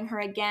stabbing her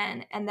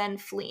again and then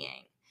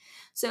fleeing.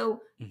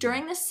 So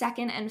during the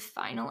second and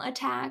final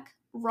attack,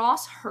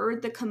 Ross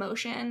heard the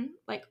commotion,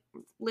 like,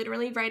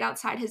 literally right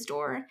outside his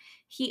door.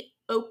 He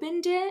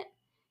opened it,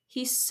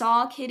 he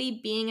saw Kitty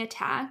being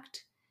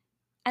attacked,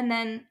 and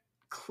then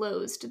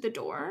closed the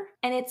door.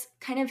 And it's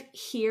kind of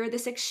here,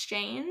 this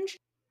exchange,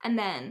 and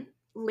then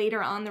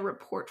later on the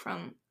report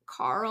from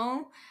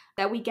Carl,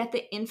 that we get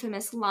the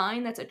infamous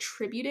line that's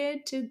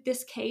attributed to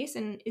this case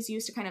and is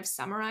used to kind of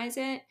summarize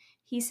it.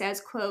 He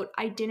says, quote,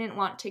 "I didn't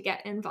want to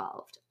get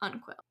involved,"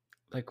 unquote.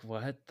 Like,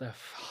 what the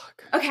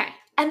fuck? Okay,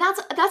 and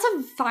that's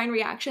a fine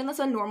reaction. That's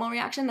a normal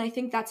reaction. I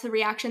think that's the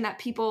reaction that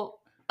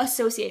people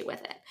associate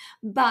with it.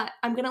 But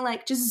I'm gonna,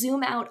 like, just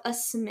zoom out a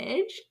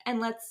smidge and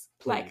let's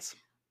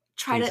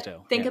try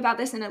to think about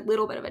this in a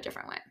little bit of a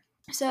different way.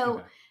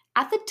 So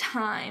at the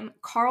time,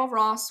 Carl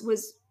Ross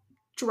was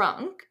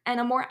drunk, and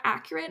a more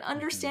accurate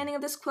understanding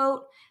of this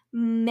quote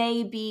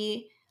may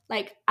be,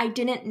 like, "I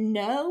didn't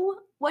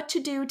know what to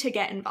do to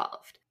get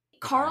involved."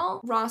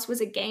 Carl Ross was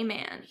a gay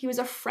man. He was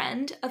a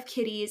friend of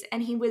Kitty's,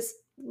 and he was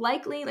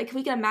likely, like, if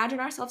we can imagine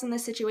ourselves in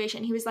this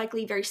situation, he was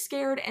likely very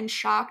scared and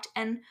shocked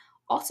and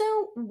also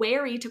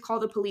wary to call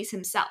the police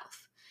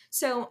himself.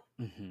 So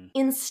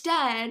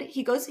instead,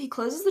 he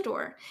closes the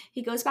door,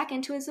 he goes back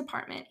into his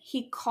apartment,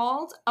 he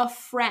called a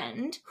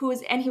friend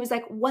and he was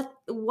like, what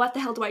the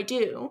hell do I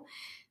do?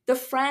 The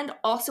friend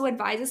also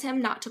advises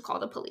him not to call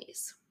the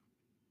police.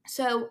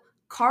 So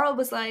Carl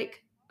was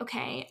like,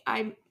 okay,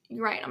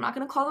 you're right, I'm not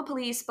going to call the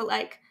police, but,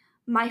 like,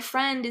 my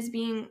friend is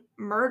being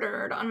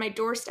murdered on my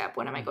doorstep.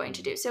 What am I going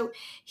to do? So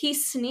he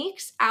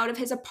sneaks out of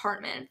his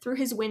apartment through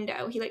his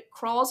window. He, like,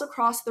 crawls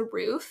across the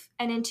roof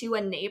and into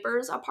a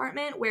neighbor's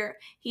apartment where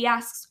he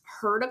asks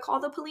her to call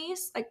the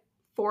police, like,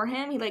 for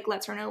him. He, like,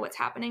 lets her know what's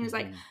happening. He's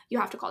like, you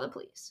have to call the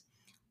police.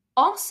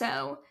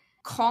 Also,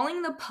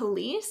 calling the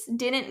police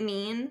didn't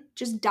mean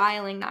just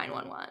dialing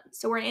 911.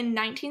 So we're in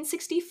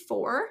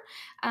 1964.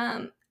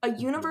 A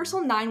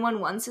universal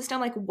 911 system,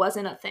 like,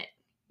 wasn't a thing.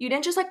 You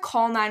didn't just, like,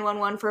 call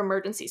 911 for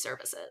emergency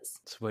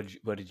services. So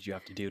what did you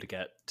have to do to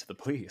get to the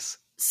police?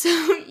 So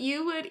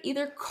you would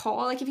either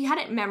call, like, if you had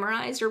it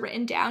memorized or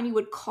written down, you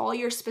would call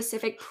your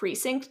specific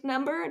precinct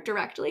number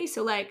directly.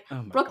 So, like,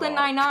 Brooklyn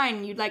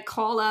 99, you'd, like,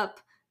 call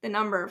up the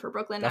number for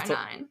Brooklyn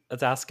 99.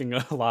 That's asking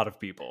a lot of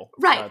people.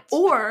 Right.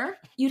 Or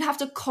you'd have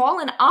to call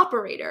an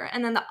operator,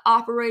 and then the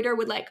operator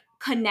would, like,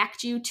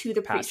 connect you to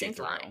the precinct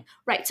line.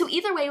 Right. So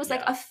either way, it was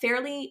like a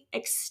fairly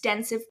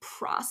extensive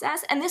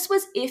process. And this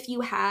was if you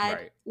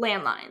had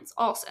landlines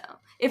also.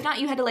 If not,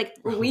 you had to, like,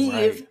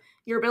 leave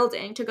your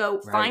building to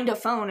go find a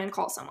phone and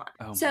call someone.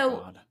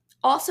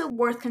 Also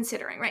worth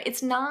considering, right?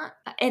 It's not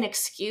an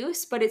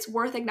excuse, but it's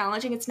worth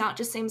acknowledging. It's not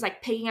just things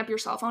like picking up your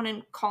cell phone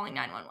and calling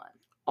 911.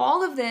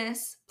 All of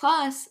this,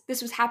 plus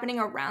this was happening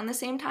around the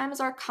same time as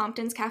our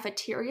Compton's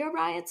cafeteria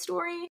riot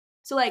story.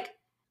 So, like,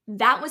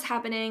 that was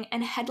happening,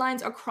 and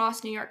headlines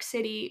across New York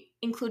City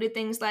included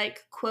things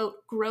like,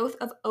 quote, "Growth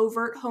of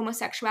overt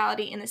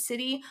homosexuality in the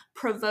city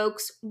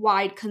provokes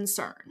wide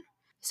concern."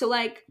 So,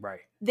 like,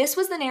 this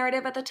was the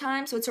narrative at the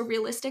time, so it's a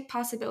realistic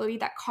possibility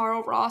that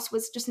Carl Ross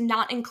was just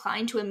not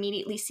inclined to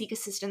immediately seek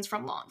assistance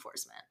from law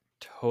enforcement.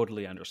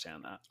 Totally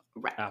understand that.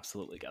 Right.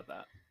 Absolutely get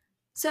that.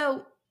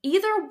 So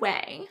Either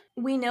way,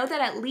 we know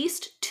that at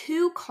least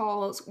 2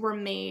 calls were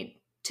made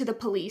to the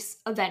police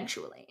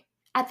eventually.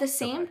 At the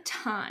same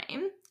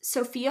time,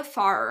 Sophia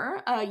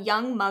Farrer, a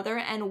young mother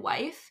and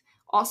wife,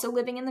 also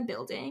living in the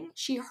building,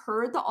 she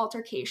heard the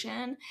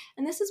altercation,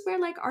 and this is where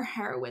like our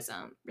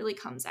heroism really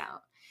comes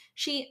out.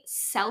 She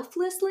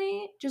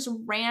selflessly just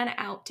ran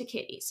out to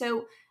Kitty.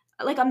 So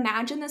like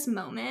imagine this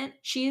moment.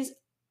 She's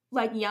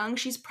like young,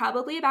 she's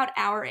probably about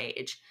our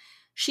age.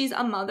 She's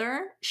a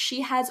mother.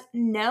 She has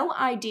no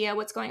idea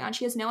what's going on.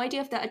 She has no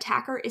idea if the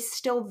attacker is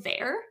still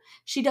there.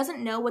 She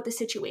doesn't know what the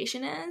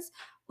situation is.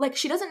 Like,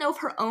 she doesn't know if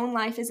her own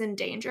life is in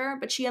danger,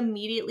 but she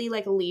immediately,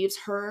 like, leaves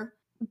her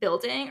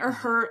building or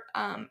her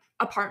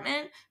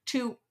apartment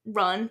to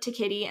run to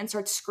Kitty and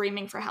start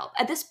screaming for help.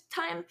 At this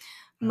time,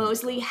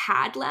 Mosley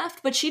had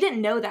left, but she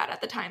didn't know that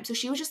at the time. So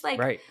she was just like...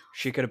 Right.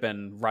 She could have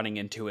been running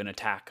into an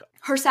attack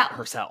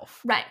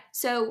herself. Right.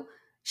 So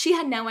she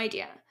had no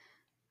idea.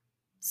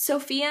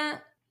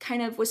 Sophia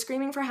kind of was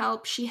screaming for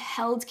help. She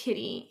held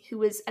Kitty, who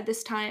was at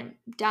this time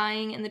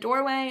dying in the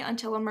doorway,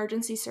 until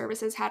emergency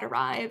services had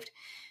arrived.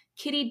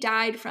 Kitty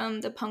died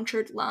from the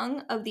punctured lung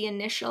of the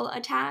initial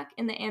attack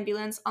in the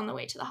ambulance on the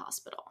way to the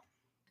hospital.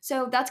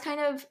 So that's kind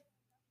of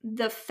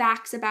the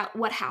facts about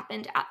what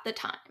happened at the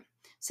time.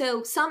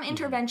 So some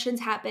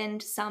interventions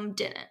happened, some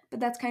didn't, but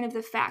that's kind of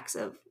the facts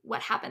of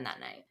what happened that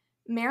night.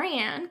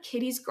 Marianne,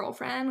 Kitty's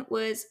girlfriend,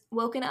 was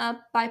woken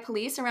up by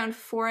police around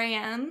 4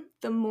 a.m.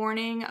 the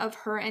morning of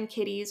her and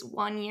Kitty's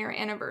 1-year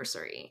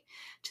anniversary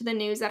to the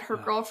news that her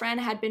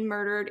girlfriend had been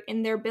murdered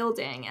in their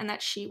building and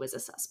that she was a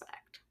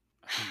suspect.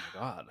 Oh my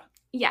God.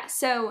 Yeah,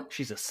 so...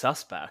 She's a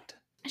suspect.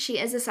 She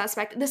is a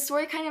suspect. The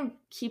story kind of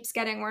keeps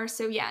getting worse.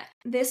 So yeah,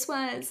 this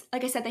was,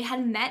 like I said, they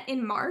had met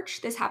in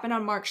March. This happened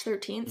on March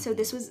 13th. So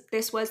this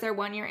was their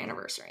 1-year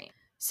anniversary.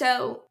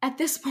 So at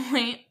this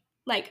point,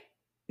 like...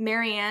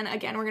 Marianne,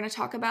 again, we're going to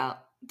talk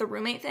about the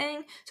roommate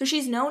thing. So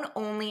she's known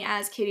only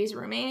as Kitty's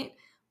roommate.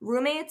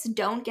 Roommates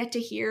don't get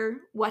to hear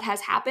what has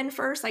happened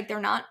first. Like,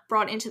 they're not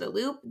brought into the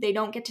loop. They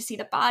don't get to see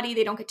the body.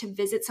 They don't get to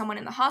visit someone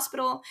in the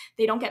hospital.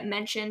 They don't get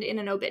mentioned in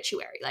an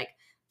obituary. Like,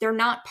 they're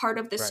not part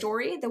of the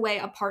story the way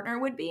a partner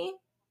would be.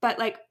 But,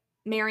 like,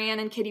 Marianne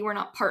and Kitty were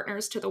not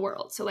partners to the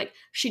world. So, like,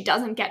 she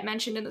doesn't get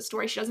mentioned in the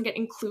story. She doesn't get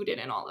included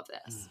in all of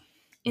this.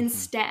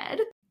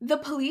 Instead... the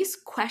police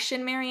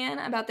questioned Marianne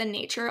about the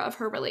nature of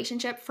her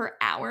relationship for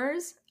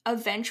hours.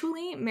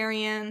 Eventually,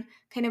 Marianne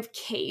kind of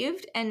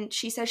caved, and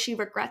she says she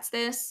regrets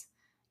this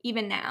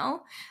even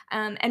now,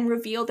 and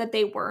revealed that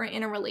they were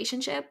in a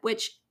relationship,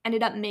 which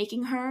ended up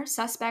making her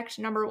suspect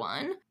number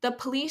 1. The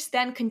police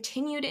then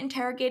continued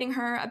interrogating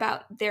her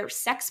about their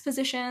sex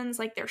positions,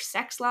 like their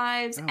sex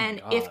lives,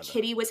 and if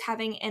Kitty was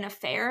having an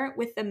affair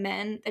with the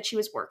men that she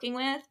was working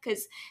with,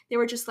 because they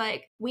were just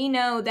like, we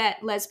know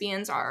that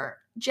lesbians are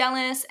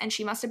jealous and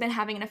she must have been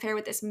having an affair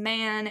with this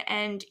man,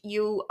 and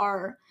you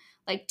are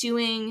like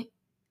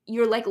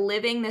you're like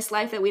living this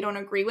life that we don't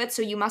agree with,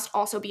 so you must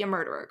also be a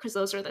murderer, because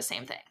those are the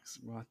same things.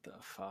 What the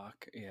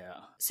fuck? Yeah.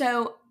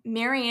 So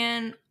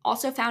Marianne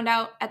also found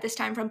out at this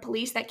time from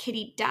police that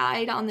Kitty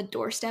died on the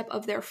doorstep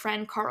of their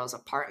friend Carl's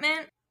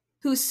apartment,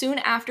 who soon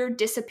after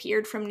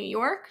disappeared from New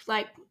York,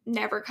 like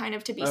never kind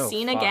of to be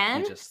seen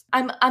again.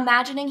 I'm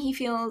imagining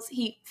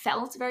he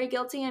felt very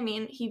guilty. I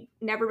mean, he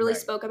never really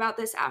spoke about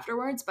this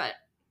afterwards, but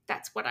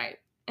that's what I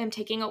am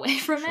taking away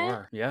from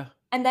it. Yeah.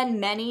 And then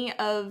many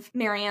of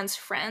Marianne's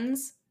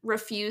friends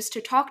refused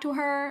to talk to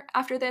her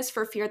after this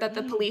for fear that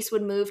the police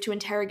would move to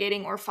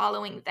interrogating or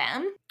following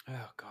them.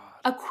 Oh, God.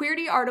 A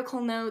Queerty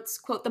article notes,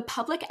 quote, the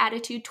public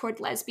attitude toward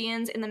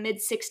lesbians in the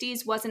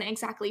mid-60s wasn't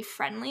exactly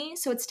friendly,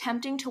 so it's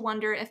tempting to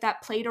wonder if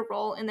that played a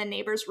role in the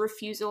neighbors'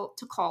 refusal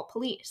to call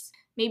police.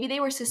 Maybe they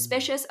were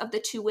suspicious of the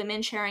 2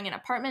 women sharing an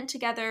apartment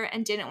together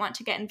and didn't want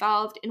to get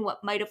involved in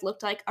what might have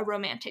looked like a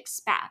romantic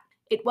spat.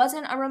 It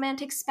wasn't a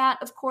romantic spat,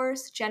 of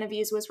course.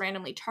 Genovese was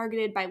randomly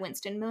targeted by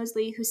Winston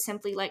Mosley, who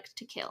simply liked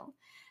to kill.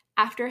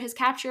 After his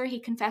capture, he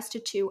confessed to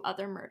 2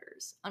 other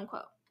murders,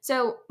 unquote.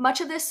 So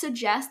much of this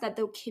suggests that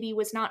though Kitty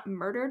was not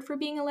murdered for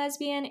being a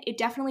lesbian, it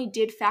definitely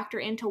did factor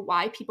into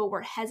why people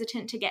were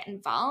hesitant to get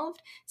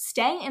involved,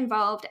 stay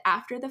involved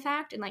after the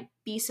fact, and like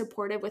be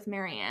supportive with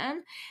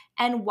Marianne,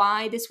 and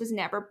why this was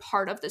never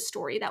part of the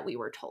story that we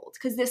were told,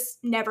 because this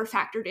never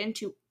factored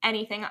into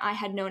anything I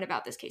had known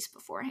about this case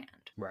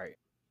beforehand. Right.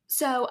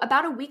 So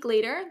about a week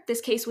later, this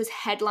case was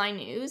headline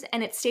news,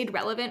 and it stayed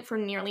relevant for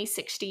nearly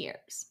 60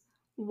 years.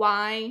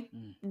 Why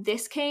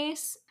this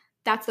case?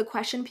 That's the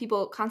question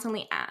people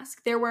constantly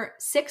ask. There were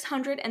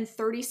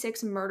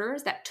 636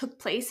 murders that took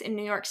place in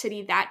New York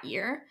City that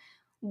year,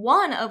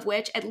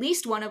 at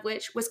least one of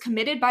which, was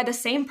committed by the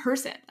same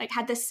person, like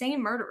had the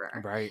same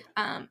murderer. Right.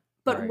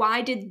 But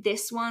why did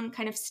this one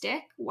kind of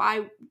stick?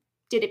 Why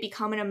did it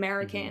become an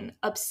American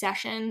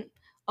obsession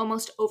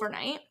almost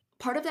overnight?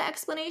 Part of the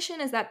explanation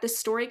is that the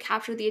story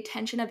captured the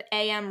attention of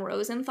A.M.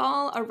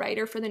 Rosenthal, a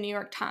writer for the New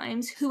York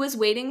Times, who was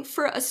waiting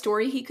for a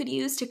story he could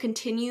use to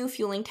continue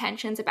fueling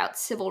tensions about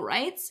civil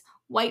rights,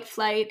 white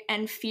flight,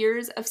 and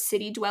fears of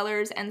city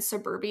dwellers and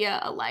suburbia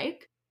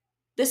alike.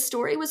 The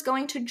story was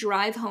going to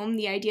drive home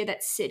the idea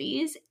that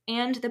cities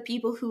and the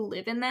people who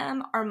live in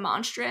them are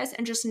monstrous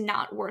and just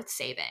not worth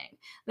saving.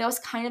 That was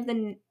kind of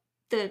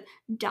the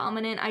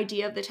dominant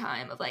idea of the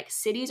time of like,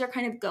 cities are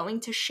kind of going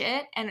to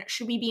shit and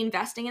should we be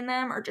investing in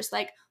them or just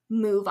like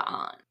move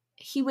on?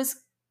 He was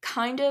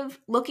kind of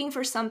looking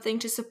for something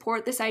to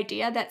support this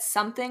idea that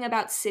something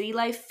about city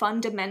life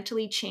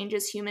fundamentally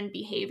changes human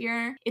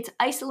behavior. It's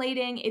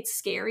isolating, it's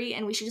scary,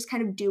 and we should just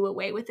kind of do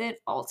away with it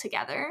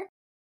altogether.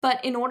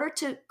 But in order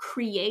to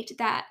create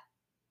that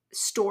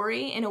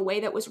story in a way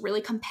that was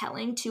really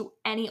compelling to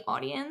any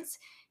audience,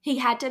 he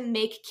had to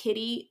make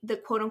Kitty the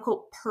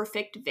quote-unquote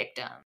perfect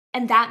victim.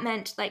 And that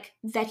meant like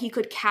that he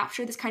could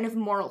capture this kind of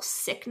moral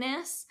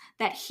sickness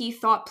that he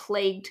thought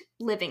plagued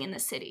living in the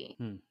city.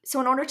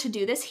 So in order to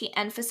do this, he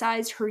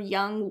emphasized her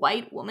young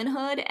white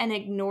womanhood and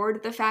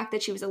ignored the fact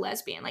that she was a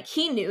lesbian. Like,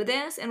 he knew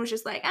this and was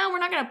just like, oh, we're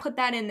not going to put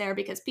that in there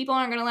because people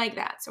aren't going to like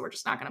that. So we're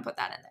just not going to put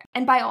that in there.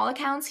 And by all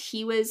accounts,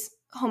 he was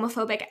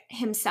homophobic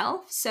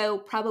himself. So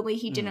probably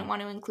he didn't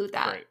want to include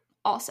that. Great.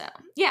 Also.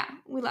 Yeah,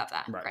 we love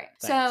that. Right. Great.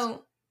 Thanks.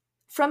 So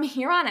from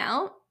here on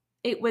out,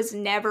 it was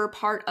never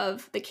part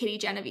of the Kitty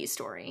Genovese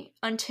story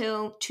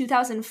until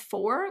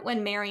 2004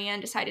 when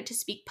Marianne decided to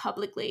speak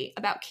publicly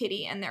about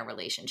Kitty and their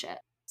relationship.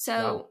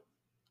 So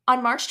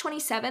on March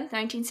 27th,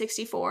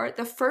 1964,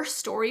 the first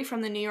story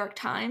from the New York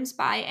Times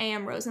by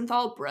A.M.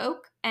 Rosenthal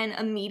broke and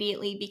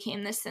immediately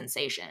became this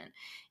sensation.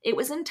 It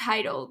was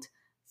entitled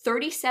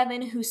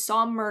 37 Who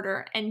Saw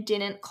Murder and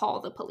Didn't Call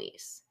the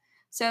Police.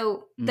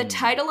 So the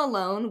title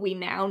alone, we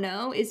now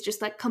know, is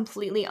just like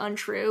completely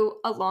untrue,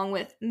 along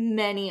with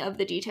many of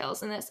the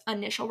details in this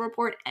initial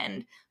report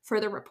and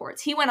further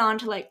reports. He went on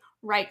to like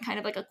write kind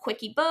of like a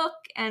quickie book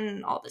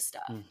and all this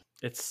stuff.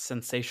 It's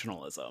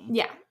sensationalism.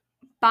 Yeah.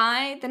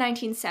 By the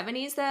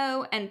 1970s,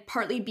 though, and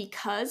partly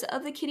because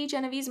of the Kitty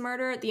Genovese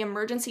murder, the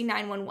emergency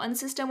 911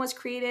 system was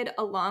created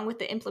along with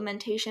the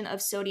implementation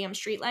of sodium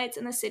streetlights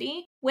in the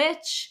city,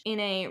 which, in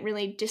a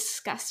really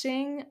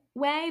disgusting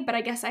way, but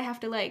I guess I have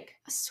to, like,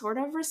 sort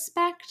of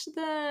respect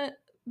the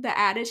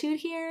attitude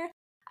here.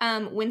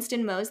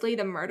 Winston Moseley,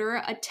 the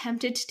murderer,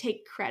 attempted to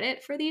take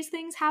credit for these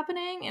things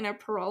happening in a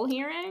parole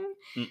hearing.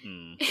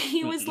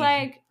 He was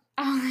like,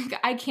 oh,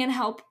 I can't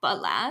help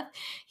but laugh.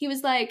 He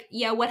was like,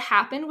 yeah, what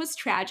happened was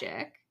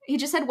tragic. He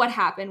just said what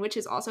happened, which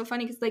is also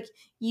funny because, like,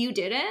 you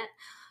did it.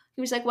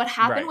 He was like, what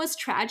happened was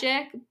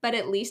tragic, but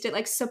at least it,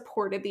 like,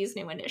 supported these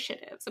new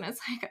initiatives. And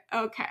it's like,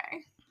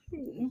 okay,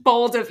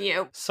 bold of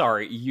you.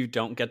 Sorry, you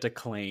don't get to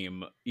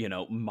claim,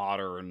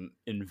 modern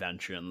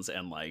inventions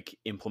and, like,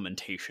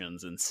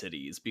 implementations in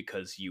cities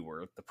because you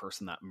were the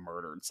person that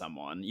murdered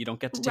someone. You don't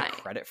get to take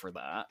credit for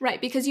that. Right,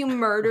 because you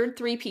murdered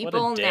 3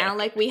 people. Now,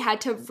 like, we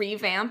had to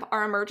revamp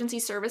our emergency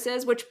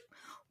services, which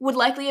would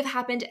likely have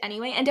happened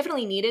anyway and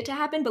definitely needed to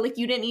happen, but, like,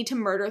 you didn't need to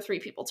murder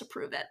 3 people to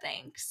prove it.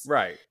 Thanks.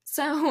 Right.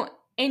 So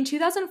in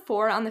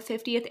 2004, on the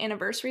 50th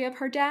anniversary of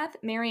her death,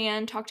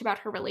 Marianne talked about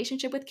her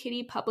relationship with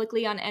Kitty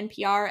publicly on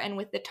NPR and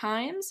with The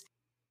Times.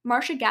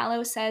 Marcia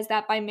Gallo says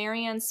that by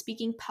Marianne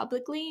speaking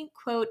publicly,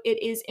 quote,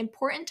 it is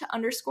important to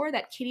underscore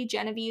that Kitty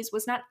Genovese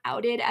was not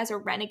outed as a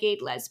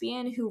renegade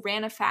lesbian who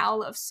ran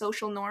afoul of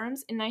social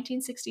norms in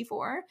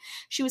 1964.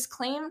 She was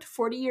claimed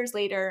 40 years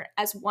later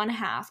as one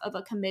half of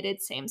a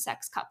committed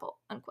same-sex couple,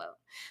 unquote.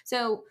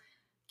 So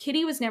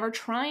Kitty was never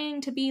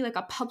trying to be like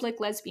a public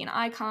lesbian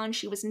icon.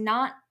 She was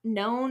not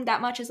known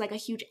that much as like a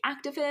huge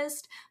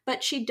activist,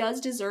 but she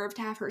does deserve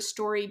to have her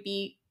story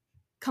be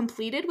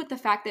completed with the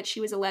fact that she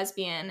was a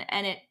lesbian,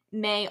 and it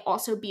may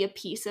also be a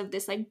piece of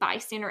this like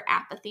bystander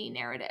apathy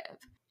narrative.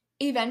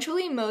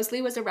 Eventually,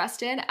 Moseley was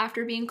arrested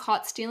after being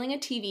caught stealing a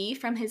TV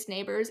from his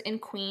neighbors in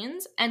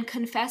Queens and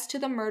confessed to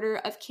the murder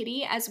of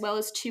Kitty as well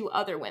as 2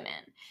 other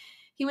women.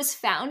 He was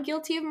found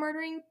guilty of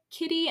murdering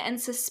Kitty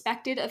and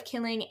suspected of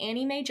killing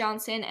Annie Mae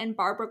Johnson and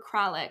Barbara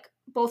Kralik,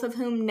 both of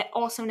whom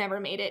also never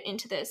made it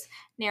into this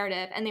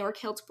narrative, and they were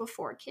killed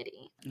before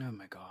Kitty. Oh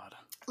my god.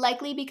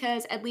 Likely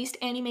because at least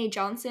Annie Mae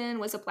Johnson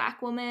was a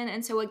Black woman,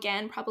 and so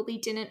again probably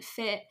didn't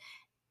fit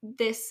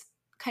this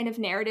kind of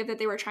narrative that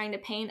they were trying to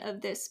paint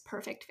of this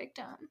perfect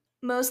victim.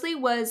 Moseley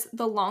was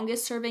the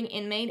longest serving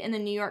inmate in the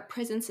New York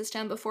prison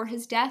system before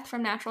his death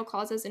from natural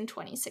causes in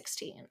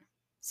 2016.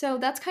 So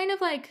that's kind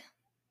of like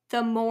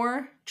the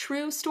more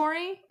true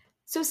story.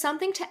 So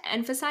something to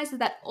emphasize is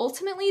that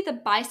ultimately the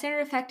bystander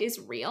effect is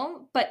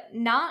real, but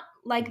not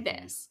like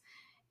this.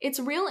 It's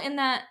real in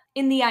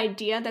the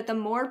idea that the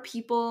more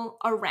people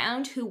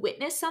around who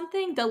witness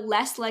something, the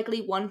less likely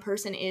one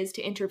person is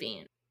to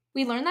intervene.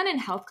 We learned that in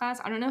health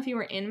class. I don't know if you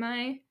were in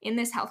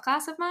this health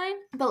class of mine,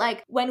 but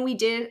like when we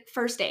did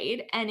first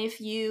aid, and if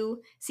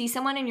you see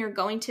someone and you're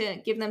going to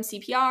give them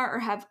CPR or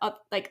have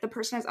like the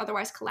person has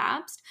otherwise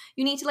collapsed,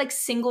 you need to like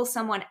single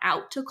someone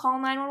out to call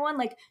 911.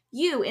 Like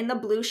you in the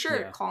blue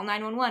shirt, call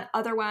 911.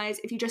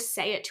 Otherwise, if you just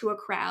say it to a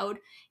crowd,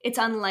 it's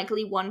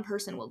unlikely one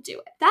person will do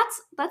it.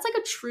 That's like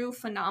a true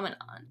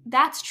phenomenon.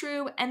 That's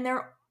true, and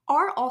there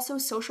are also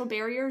social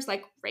barriers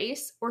like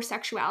race or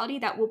sexuality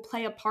that will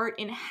play a part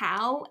in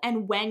how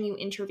and when you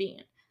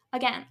intervene.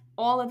 Again,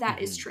 all of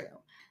that is true.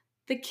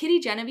 The Kitty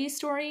Genovese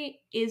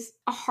story is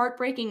a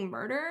heartbreaking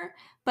murder,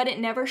 but it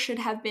never should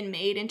have been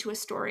made into a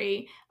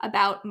story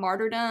about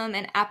martyrdom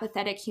and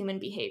apathetic human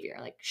behavior.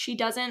 Like, she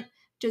doesn't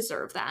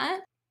deserve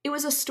that. It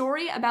was a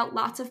story about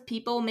lots of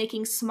people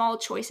making small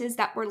choices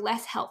that were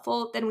less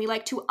helpful than we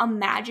like to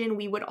imagine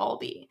we would all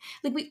be.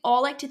 Like, we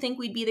all like to think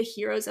we'd be the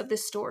heroes of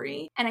this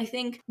story. And I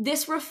think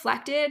this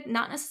reflected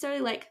not necessarily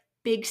like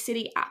big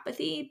city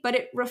apathy, but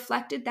it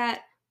reflected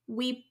that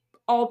we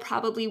all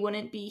probably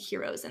wouldn't be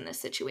heroes in this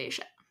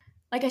situation.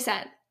 Like I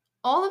said,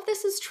 all of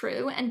this is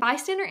true, and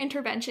bystander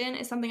intervention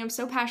is something I'm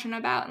so passionate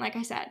about. And like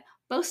I said,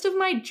 most of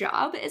my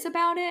job is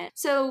about it.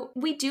 So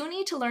we do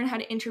need to learn how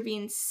to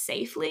intervene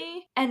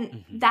safely,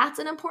 and that's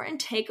an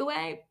important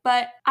takeaway.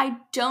 But I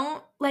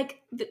don't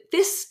like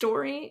this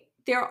story.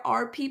 There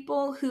are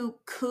people who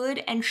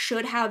could and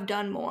should have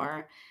done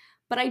more,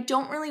 but I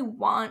don't really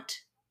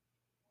want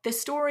the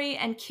story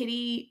and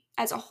Kitty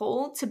as a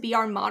whole to be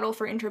our model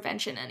for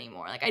intervention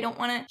anymore. Like, I don't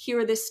want to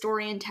hear this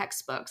story in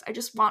textbooks. I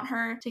just want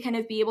her to kind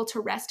of be able to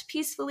rest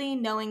peacefully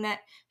knowing that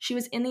she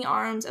was in the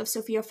arms of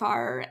Sophia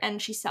Farrer and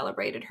she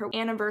celebrated her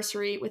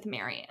anniversary with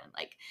Marianne.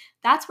 Like,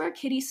 that's where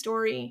Kitty's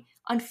story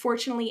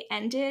unfortunately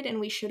ended, and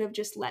we should have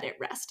just let it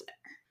rest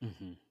there.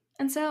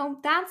 And so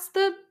that's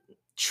the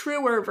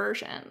truer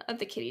version of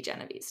the Kitty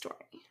Genovese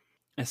story.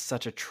 It's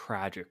such a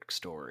tragic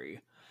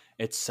story.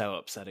 It's so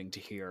upsetting to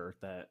hear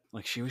that,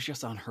 like, she was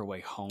just on her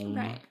way home.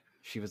 Right.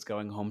 She was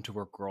going home to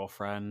her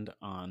girlfriend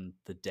on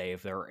the day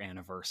of their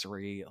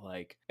anniversary.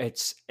 Like,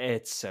 it's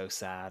so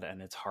sad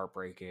and it's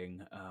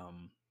heartbreaking.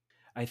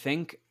 I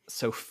think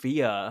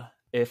Sophia,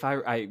 if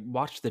I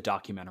watched the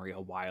documentary a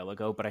while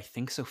ago, but I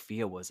think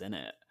Sophia was in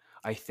it.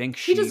 I think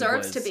she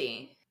deserves was to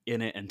be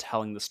in it and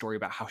telling the story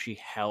about how she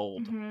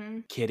held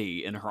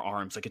Kitty in her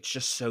arms. Like, it's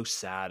just so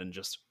sad and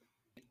just...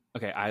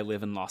 Okay, I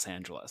live in Los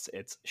Angeles.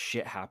 It's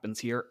shit happens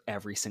here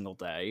every single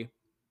day.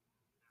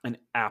 And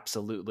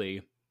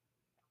absolutely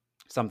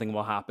something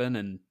will happen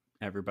and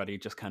everybody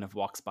just kind of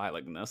walks by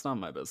like, that's not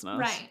my business.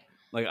 Right.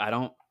 Like, I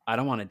don't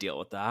want to deal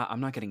with that. I'm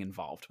not getting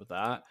involved with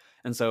that.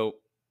 And so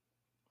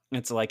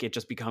it's like it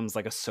just becomes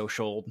like a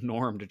social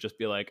norm to just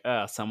be like,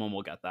 someone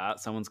will get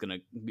that. Someone's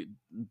going to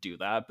do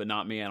that, but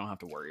not me. I don't have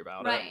to worry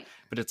about it.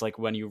 But it's like,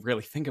 when you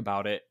really think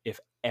about it, if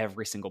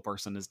every single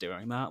person is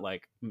doing that,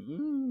 like,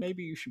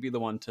 maybe you should be the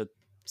one to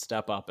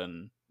step up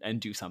and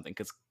do something,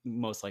 because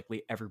most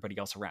likely everybody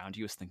else around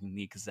you is thinking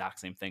the exact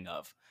same thing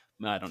of,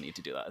 I don't need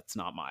to do that. It's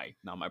not my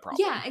problem.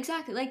 Yeah,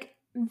 exactly. Like,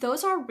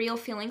 those are real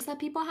feelings that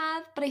people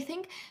have. But I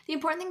think the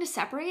important thing to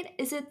separate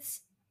is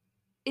it's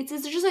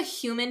just a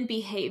human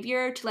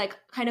behavior to like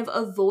kind of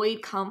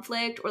avoid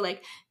conflict or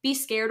like be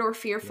scared or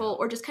fearful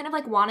or just kind of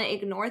like want to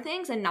ignore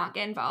things and not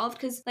get involved.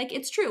 Because like,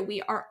 it's true,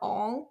 we are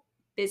all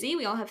busy,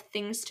 we all have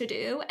things to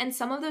do, and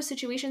some of those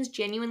situations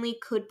genuinely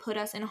could put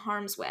us in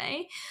harm's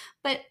way.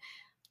 But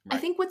I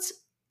think what's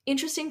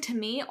interesting to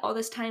me all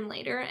this time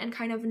later and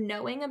kind of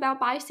knowing about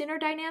bystander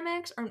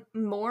dynamics or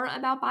more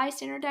about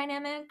bystander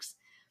dynamics,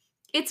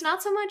 it's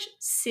not so much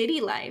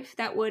city life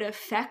that would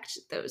affect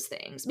those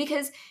things,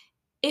 because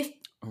if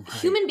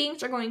human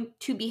beings are going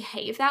to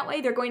behave that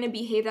way, they're going to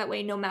behave that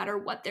way no matter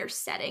what their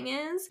setting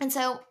is. And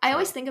so I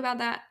always think about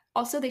that.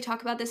 Also, they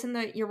talk about this in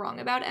the You're Wrong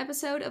About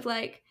episode of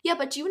like, yeah,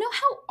 but do you know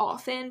how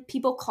often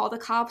people call the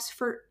cops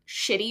for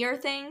shittier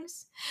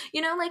things?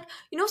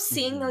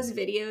 Seeing those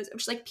videos of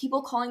just like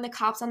people calling the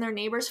cops on their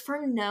neighbors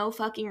for no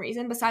fucking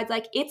reason besides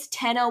like, it's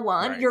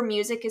 10:01, your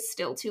music is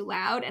still too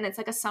loud and it's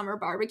like a summer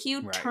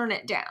barbecue, turn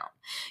it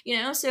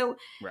down. So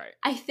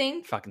I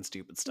think fucking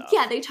stupid stuff.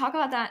 Yeah, they talk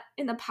about that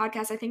in the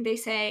podcast. I think they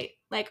say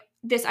like,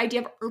 this idea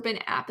of urban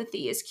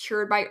apathy is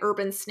cured by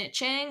urban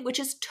snitching, which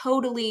is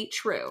totally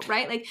true,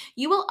 right? Like,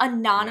 you will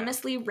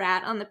anonymously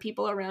rat on the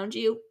people around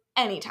you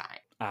anytime.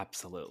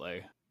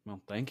 Absolutely.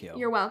 Well, thank you.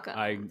 You're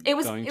welcome. It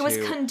was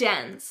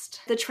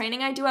condensed. The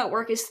training I do at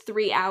work is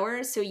 3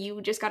 hours, so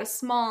you just got a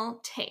small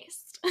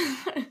taste.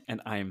 And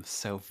I am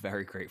so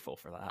very grateful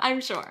for that. I'm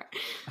sure.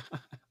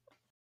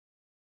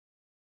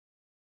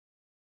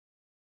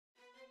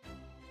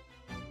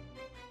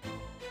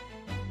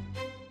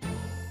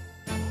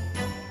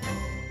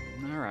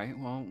 All right,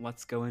 well,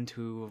 let's go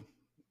into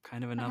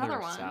kind of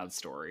another sad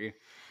story.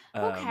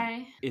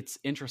 Okay. It's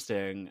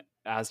interesting,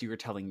 as you were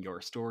telling your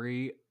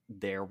story,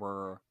 there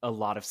were a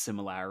lot of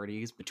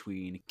similarities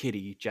between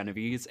Kitty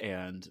Genovese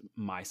and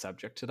my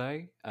subject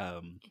today.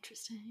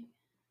 Interesting.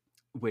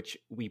 Which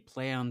we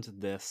planned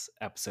this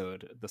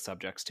episode, the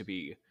subjects, to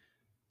be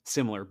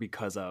similar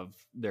because of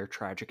their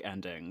tragic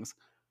endings.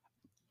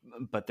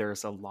 But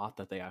there's a lot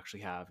that they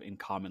actually have in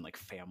common, like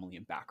family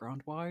and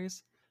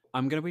background-wise.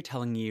 I'm going to be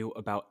telling you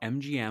about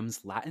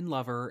MGM's Latin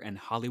lover and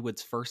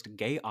Hollywood's first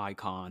gay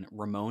icon,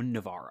 Ramon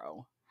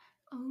Navarro.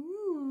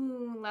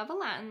 Ooh, love a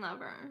Latin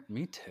lover.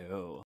 Me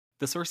too.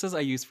 The sources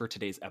I used for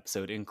today's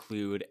episode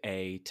include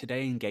a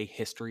Today in Gay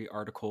History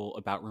article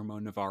about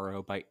Ramon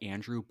Navarro by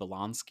Andrew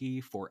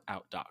Bolonsky for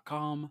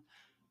Out.com,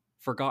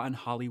 Forgotten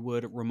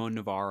Hollywood, Ramon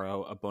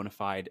Navarro, a bona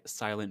fide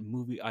silent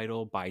movie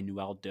idol by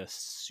Noel de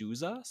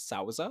Souza,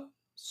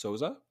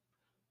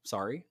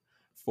 sorry,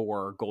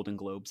 for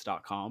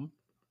GoldenGlobes.com,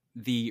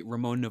 the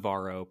Ramon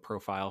Navarro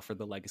profile for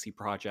the Legacy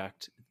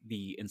Project,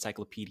 the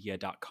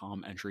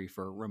Encyclopedia.com entry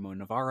for Ramon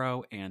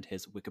Navarro, and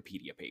his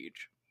Wikipedia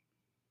page.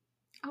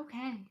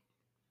 Okay.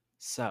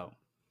 So,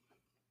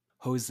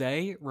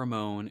 Jose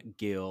Ramon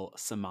Gil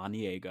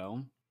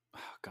Samaniego. Oh,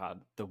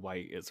 God, the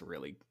white is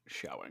really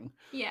showing.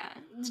 Yeah,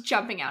 it's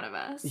jumping out of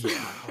us.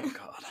 Yeah, oh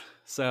God.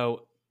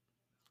 So,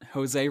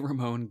 Jose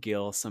Ramon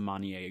Gil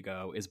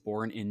Samaniego is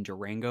born in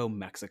Durango,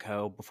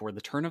 Mexico before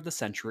the turn of the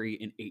century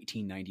in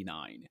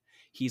 1899.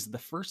 He's the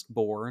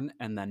firstborn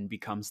and then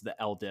becomes the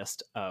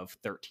eldest of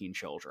 13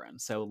 children.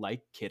 So,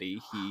 like Kitty,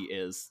 he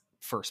is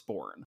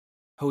firstborn.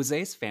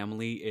 Jose's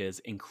family is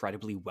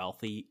incredibly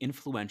wealthy,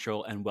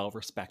 influential, and well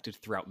respected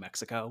throughout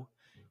Mexico.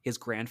 His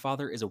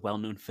grandfather is a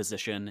well-known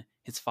physician.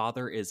 His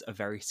father is a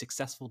very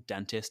successful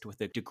dentist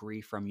with a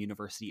degree from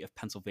University of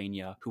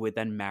Pennsylvania, who would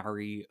then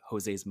marry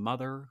Jose's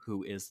mother,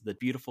 who is the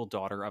beautiful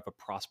daughter of a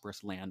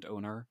prosperous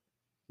landowner.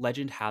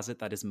 Legend has it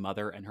that his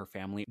mother and her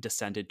family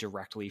descended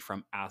directly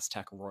from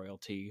Aztec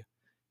royalty.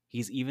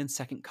 He's even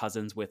second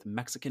cousins with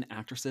Mexican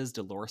actresses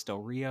Dolores Del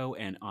Rio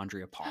and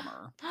Andrea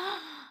Palmer.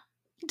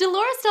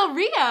 Dolores Del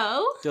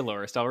Rio?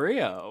 Dolores Del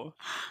Rio.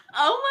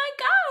 Oh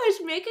my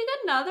gosh, making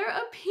another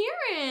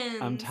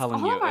appearance. I'm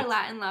telling all you. All of our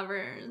Latin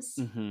lovers.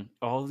 Mm-hmm.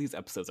 All of these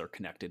episodes are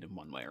connected in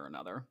one way or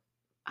another.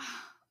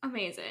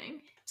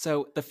 Amazing.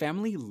 So the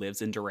family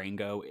lives in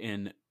Durango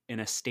in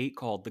a state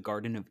called the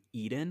Garden of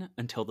Eden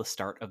until the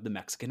start of the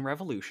Mexican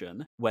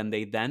Revolution, when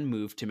they then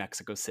move to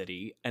Mexico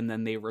City, and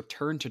then they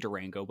return to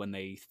Durango when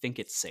they think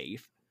it's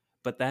safe.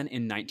 But then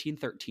in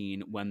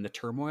 1913, when the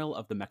turmoil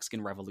of the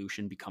Mexican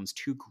Revolution becomes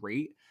too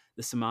great,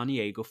 the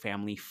Samaniego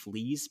family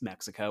flees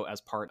Mexico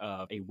as part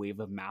of a wave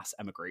of mass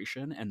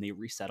emigration, and they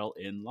resettle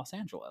in Los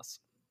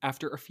Angeles.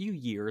 After a few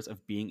years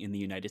of being in the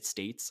United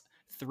States,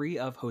 3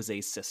 of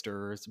Jose's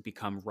sisters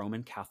become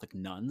Roman Catholic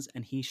nuns,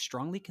 and he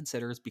strongly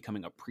considers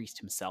becoming a priest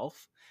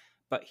himself,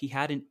 but he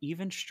had an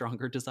even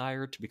stronger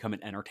desire to become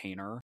an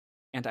entertainer.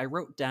 And I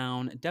wrote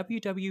down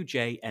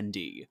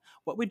Wwjnd.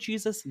 What would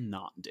Jesus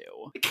not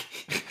do?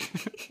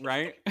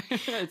 Right?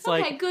 It's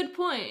okay, like, good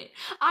point.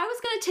 I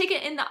was going to take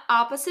it in the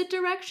opposite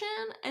direction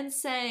and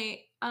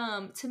say,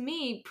 to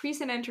me,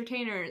 priests and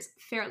entertainers,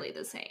 fairly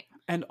the same.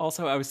 And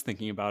also, I was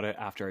thinking about it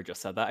after I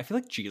just said that. I feel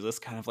like Jesus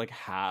kind of like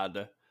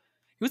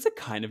he was like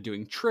kind of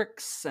doing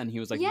tricks, and he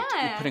was like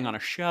putting on a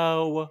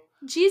show.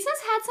 Jesus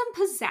had some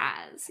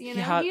pizzazz, you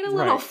know? He had a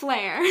little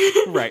flair.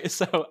 Right.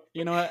 So,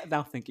 you know what?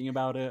 Now thinking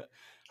about it,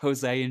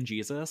 Jose and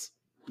Jesus,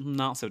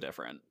 not so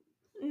different.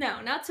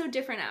 No, not so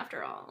different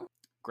after all.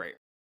 Great.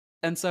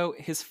 And so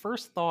his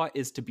first thought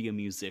is to be a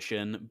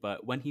musician,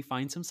 but when he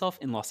finds himself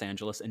in Los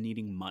Angeles and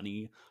needing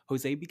money,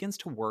 Jose begins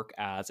to work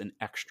as an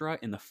extra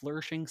in the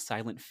flourishing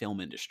silent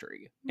film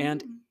industry.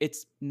 And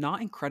it's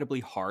not incredibly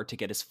hard to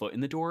get his foot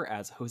in the door,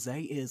 as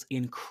Jose is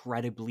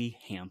incredibly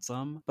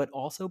handsome, but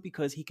also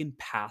because he can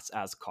pass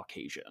as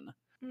Caucasian.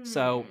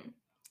 So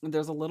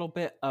there's a little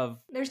bit of...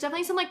 There's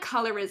definitely some like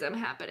colorism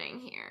happening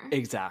here.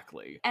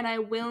 Exactly. And I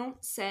will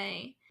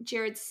say,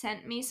 Jared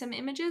sent me some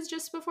images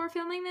just before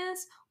filming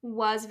this.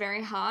 Was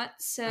very hot.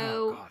 So,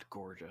 oh God,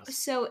 gorgeous.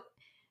 So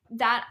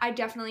that I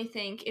definitely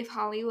think if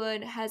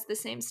Hollywood has the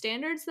same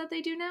standards that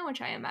they do now, which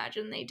I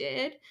imagine they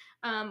did,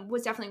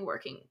 was definitely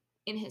working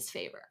in his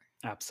favor.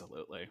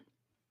 Absolutely.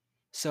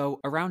 So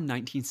around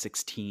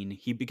 1916,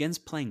 he begins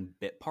playing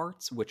bit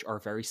parts, which are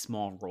very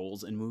small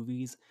roles in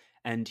movies,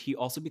 and he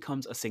also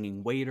becomes a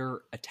singing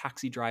waiter, a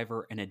taxi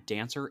driver, and a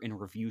dancer in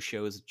revue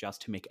shows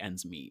just to make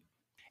ends meet.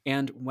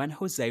 And when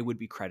Jose would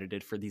be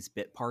credited for these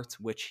bit parts,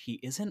 which he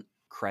isn't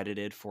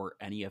credited for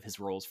any of his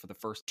roles for the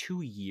first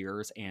 2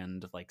 years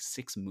and like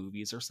 6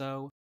 movies or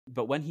so,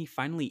 but when he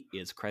finally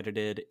is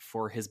credited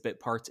for his bit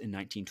parts in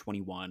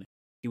 1921,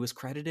 he was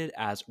credited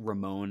as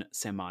Ramon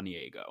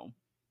Samaniego.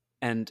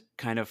 And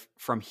kind of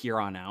from here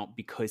on out,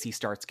 because he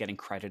starts getting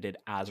credited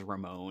as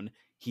Ramon,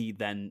 he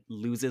then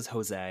loses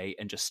Jose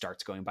and just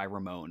starts going by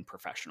Ramon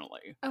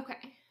professionally. Okay.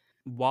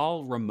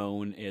 While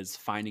Ramon is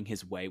finding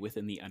his way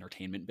within the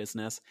entertainment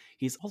business,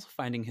 he's also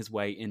finding his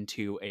way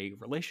into a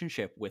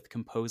relationship with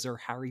composer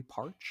Harry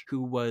Partch,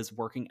 who was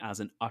working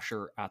as an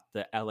usher at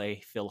the LA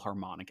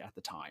Philharmonic at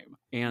the time.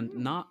 And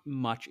not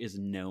much is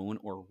known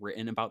or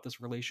written about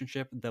this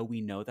relationship, though we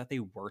know that they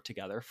were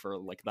together for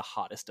like the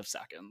hottest of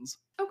seconds.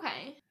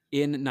 Okay.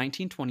 In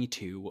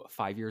 1922,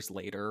 5 years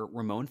later,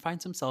 Ramon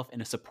finds himself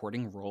in a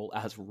supporting role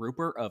as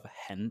Rupert of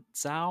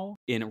Hentzau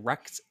in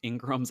Rex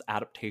Ingram's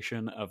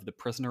adaptation of The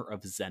Prisoner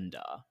of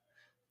Zenda.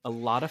 A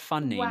lot of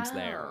fun names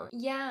there.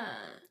 Yeah.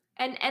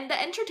 And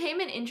the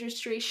entertainment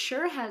industry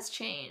sure has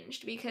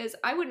changed, because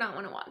I would not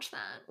want to watch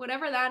that.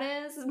 Whatever that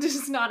is, this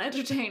is not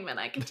entertainment,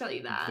 I can tell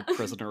you that. The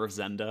Prisoner of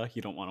Zenda,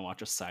 you don't want to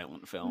watch a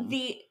silent film.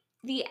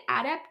 The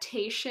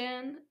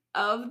adaptation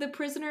of The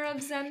Prisoner of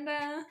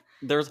Zenda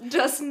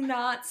does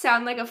not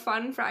sound like a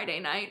fun Friday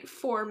night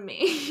for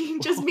me.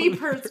 Just me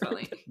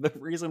personally. The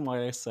reason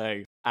why I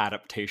say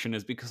adaptation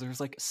is because there's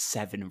like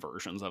 7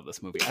 versions of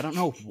this movie. I don't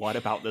know what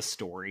about this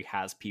story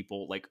has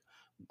people like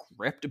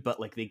gripped, but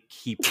like they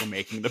keep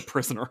remaking The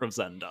Prisoner of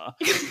Zenda.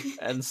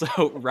 And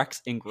so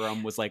Rex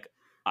Ingram was like,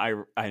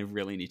 I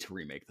really need to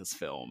remake this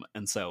film.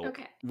 And so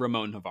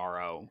Ramon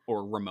Navarro,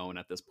 or Ramon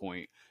at this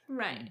point,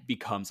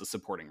 becomes a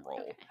supporting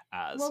role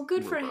as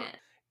good Rupert. for him.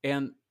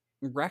 And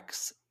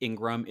Rex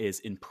Ingram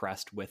is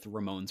impressed with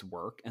Ramon's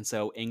work, and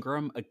so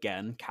Ingram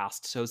again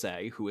casts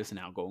Jose, who is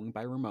now going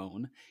by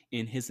Ramon,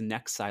 in his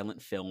next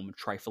silent film,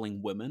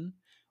 Trifling Women,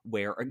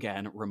 where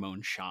again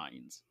Ramon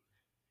shines.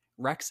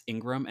 Rex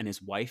Ingram and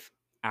his wife,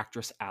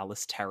 actress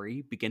Alice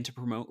Terry, begin to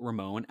promote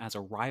Ramon as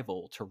a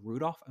rival to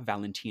Rudolph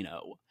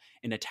Valentino,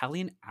 an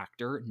Italian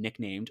actor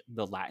nicknamed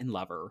the Latin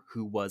Lover,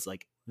 who was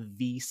like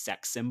the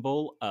sex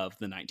symbol of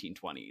the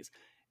 1920s.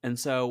 And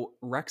so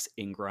Rex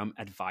Ingram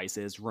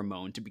advises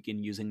Ramon to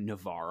begin using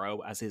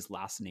Navarro as his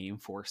last name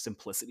for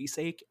simplicity's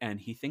sake,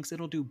 and he thinks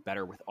it'll do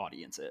better with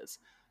audiences.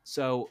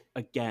 So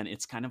again,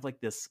 it's kind of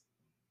like this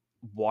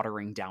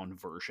watering down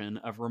version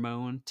of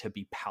Ramon to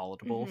be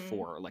palatable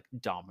for like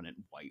dominant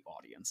white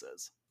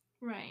audiences.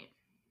 Right.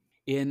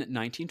 In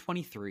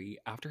 1923,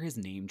 after his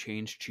name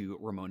changed to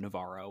Ramon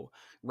Navarro,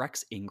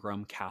 Rex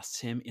Ingram casts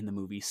him in the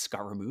movie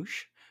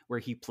Scaramouche, where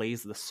he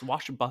plays the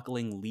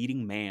swashbuckling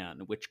leading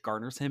man, which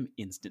garners him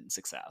instant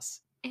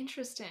success.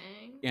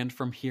 Interesting. And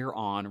from here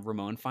on,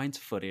 Ramon finds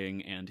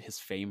footing and his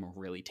fame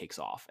really takes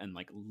off, and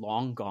like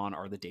long gone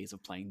are the days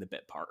of playing the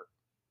bit part.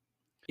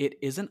 It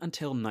isn't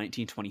until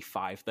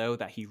 1925, though,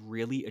 that he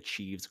really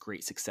achieves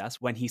great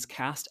success when he's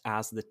cast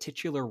as the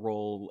titular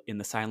role in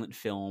the silent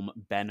film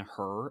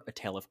Ben-Hur, A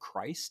Tale of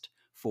Christ,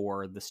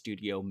 for the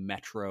studio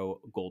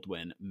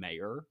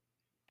Metro-Goldwyn-Mayer.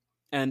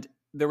 And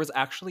there was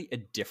actually a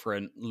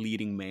different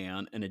leading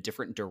man and a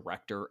different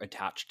director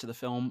attached to the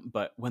film,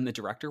 but when the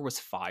director was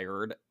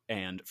fired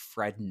and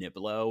Fred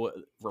Niblo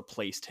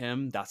replaced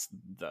him, that's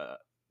the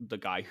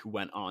guy who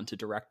went on to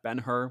direct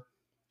Ben-Hur,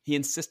 he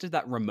insisted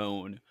that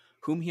Ramon,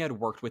 whom he had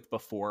worked with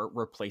before,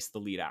 replaced the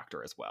lead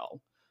actor as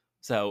well.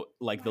 So,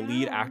 like, the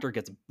lead actor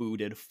gets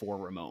booted for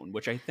Ramon,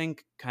 which I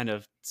think kind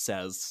of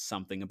says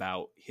something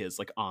about his,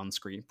 like,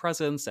 on-screen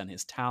presence and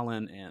his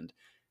talent, and,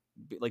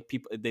 like,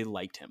 people, they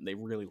liked him. They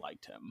really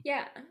liked him.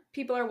 Yeah,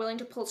 people are willing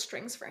to pull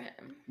strings for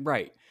him.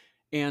 Right.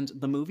 And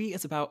the movie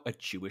is about a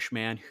Jewish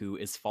man who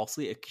is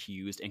falsely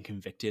accused and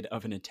convicted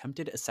of an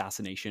attempted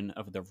assassination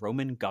of the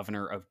Roman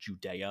governor of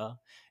Judea,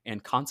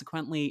 and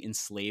consequently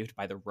enslaved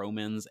by the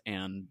Romans,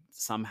 and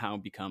somehow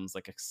becomes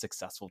like a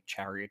successful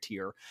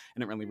charioteer. I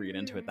didn't really read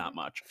into it that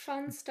much.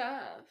 Fun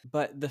stuff.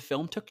 But the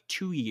film took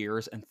 2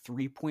 years and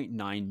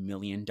 $3.9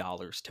 million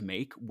to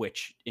make,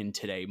 which in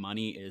today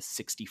money is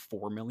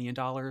 $64 million,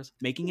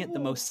 making it the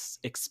most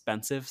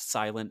expensive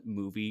silent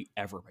movie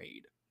ever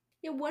made.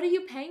 Yeah, what are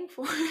you paying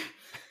for?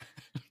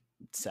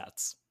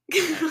 Sets,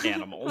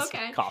 animals,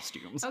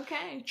 costumes,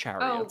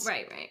 chariots. Oh,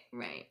 right.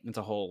 It's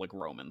a whole like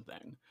Roman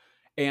thing.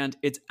 And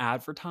it's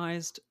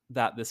advertised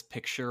that this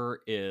picture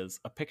is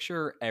a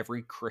picture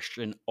every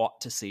Christian ought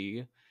to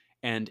see,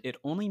 and it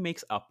only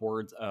makes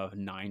upwards of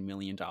 $9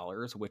 million,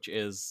 which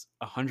is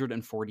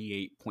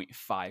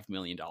 $148.5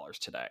 million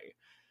today.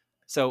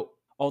 So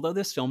although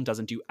this film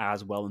doesn't do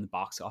as well in the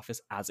box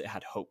office as it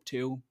had hoped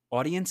to,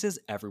 audiences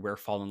everywhere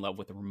fall in love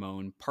with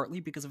Ramon, partly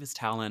because of his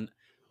talent,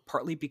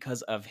 partly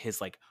because of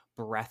his like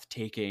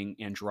breathtaking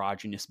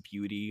androgynous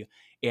beauty,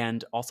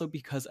 and also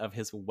because of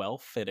his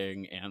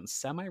well-fitting and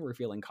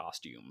semi-revealing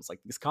costumes.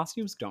 Like, these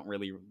costumes don't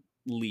really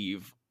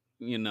leave,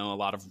 a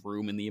lot of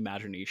room in the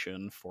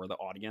imagination for the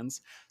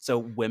audience. So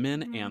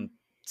women and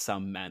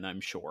some men,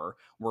 I'm sure,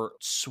 were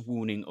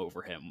swooning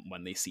over him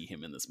when they see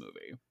him in this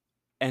movie.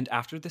 And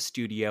after the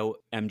studio,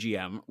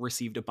 MGM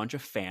received a bunch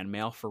of fan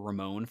mail for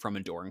Ramon from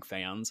adoring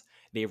fans,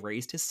 they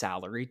raised his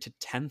salary to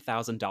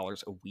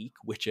 $10,000 a week,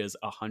 which is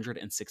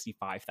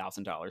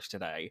 $165,000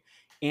 today,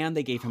 and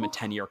they gave him a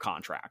 10-year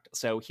contract.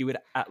 So he would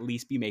at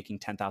least be making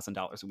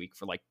 $10,000 a week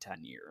for like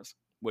 10 years,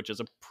 which is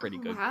a pretty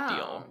good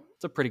deal.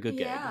 It's a pretty good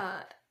gig.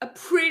 Yeah, a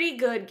pretty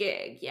good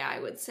gig. Yeah, I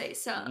would say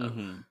so.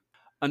 Mm-hmm.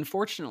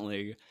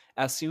 Unfortunately,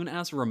 as soon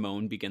as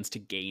Ramon begins to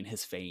gain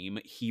his fame,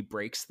 he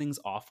breaks things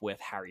off with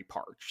Harry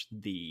Partch,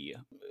 the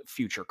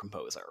future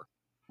composer.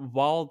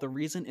 While the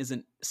reason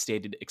isn't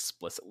stated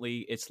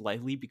explicitly, it's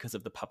likely because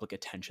of the public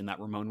attention that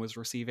Ramon was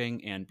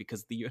receiving, and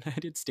because the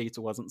United States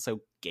wasn't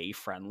so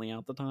gay-friendly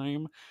at the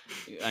time.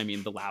 I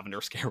mean, the Lavender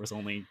Scare was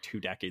only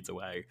 2 decades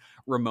away.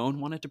 Ramon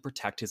wanted to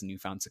protect his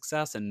newfound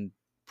success and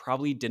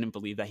probably didn't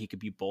believe that he could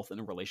be both in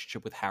a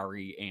relationship with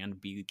Harry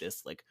and be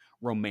this like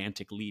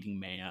romantic leading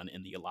man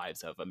in the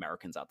lives of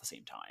Americans at the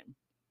same time.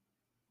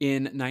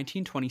 In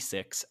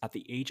 1926, at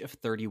the age of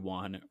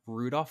 31,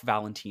 Rudolph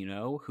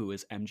Valentino, who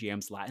is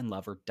MGM's Latin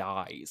Lover,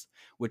 dies,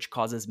 which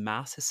causes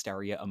mass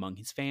hysteria among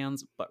his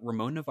fans, but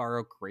Ramon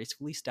Navarro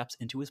gracefully steps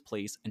into his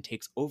place and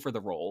takes over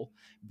the role,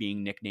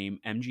 being nicknamed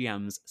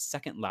MGM's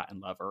second Latin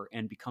Lover,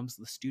 and becomes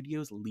the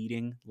studio's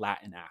leading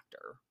Latin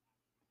actor.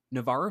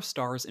 Navarro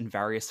stars in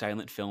various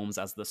silent films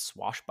as the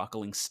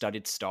swashbuckling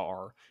studded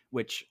star,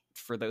 which,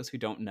 for those who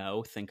don't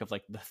know, think of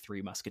like the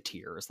Three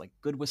Musketeers, like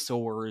good with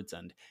swords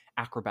and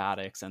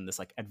acrobatics and this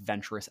like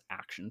adventurous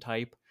action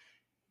type.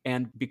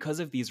 And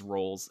because of these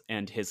roles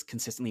and his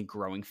consistently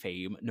growing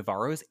fame,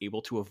 Navarro is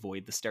able to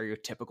avoid the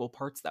stereotypical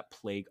parts that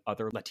plague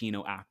other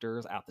Latino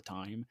actors at the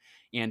time.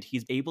 And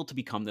he's able to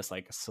become this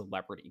like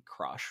celebrity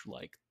crush,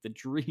 like the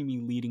dreamy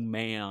leading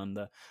man,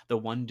 the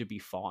one to be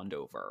fawned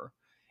over.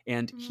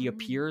 And he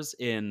appears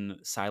in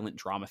silent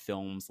drama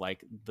films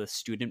like The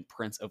Student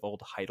Prince of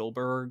Old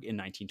Heidelberg in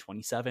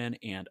 1927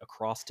 and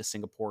Across to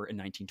Singapore in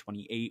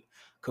 1928,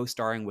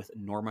 co-starring with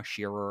Norma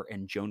Shearer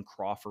and Joan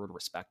Crawford,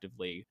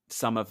 respectively,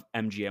 some of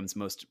MGM's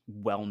most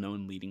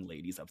well-known leading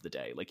ladies of the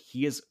day. Like,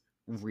 he is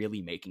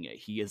really making it.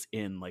 He is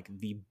in like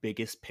the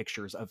biggest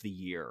pictures of the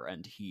year,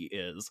 and he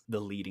is the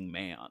leading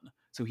man.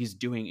 So he's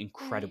doing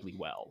incredibly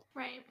well.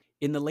 Right.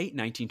 In the late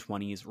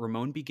 1920s,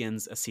 Ramon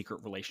begins a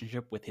secret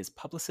relationship with his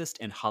publicist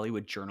and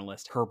Hollywood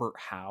journalist Herbert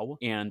Howe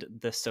and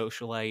the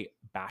socialite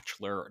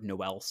bachelor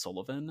Noel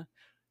Sullivan.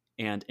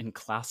 And in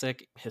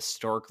classic,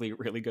 historically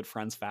really good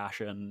friends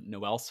fashion,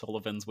 Noel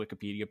Sullivan's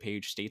Wikipedia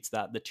page states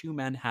that the two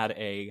men had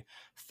a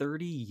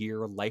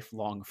 30-year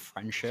lifelong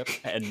friendship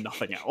and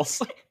nothing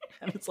else.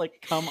 And it's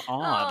like, come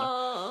on.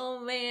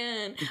 Oh,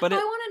 man. But I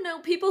want to know,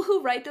 people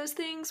who write those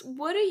things,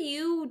 what are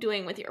you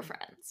doing with your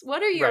friends?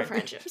 What are your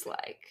friendships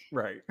like?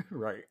 Right.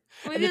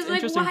 Because,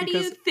 like, why do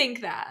you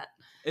think that?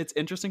 It's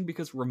interesting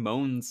because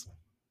Ramon's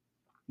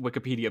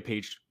Wikipedia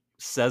page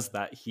says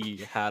that he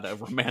had a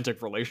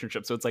romantic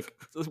relationship. So it's like,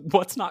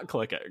 what's not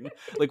clicking?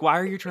 Like, why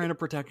are you trying to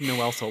protect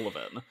Noel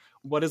Sullivan?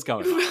 What is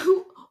going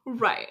on?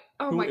 Right.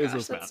 Oh my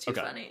gosh, that's too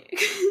funny.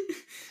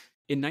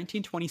 In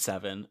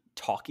 1927,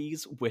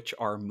 talkies, which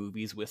are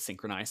movies with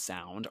synchronized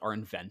sound, are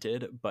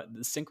invented, but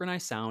the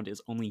synchronized sound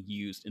is only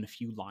used in a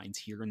few lines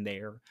here and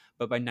there.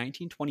 But by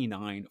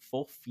 1929,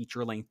 full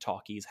feature-length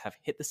talkies have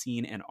hit the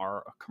scene and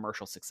are a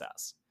commercial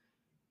success.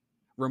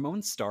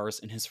 Ramon stars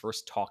in his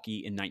first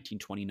talkie in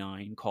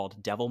 1929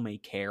 called Devil May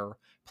Care,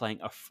 playing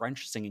a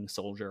French singing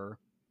soldier.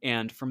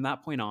 And from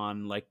that point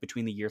on, like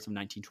between the years of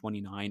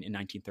 1929 and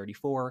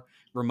 1934,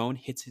 Ramon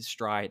hits his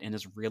stride and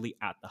is really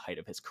at the height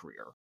of his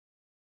career.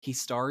 He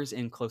stars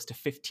in close to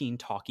 15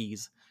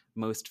 talkies,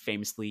 most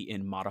famously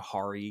in Mata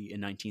Hari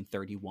in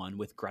 1931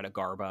 with Greta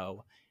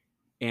Garbo.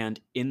 And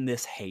in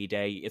this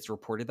heyday, it's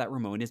reported that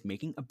Ramon is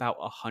making about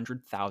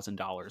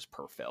 $100,000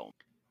 per film.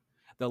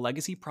 The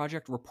Legacy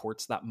Project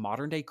reports that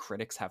modern-day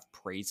critics have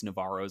praised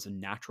Navarro's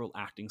natural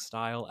acting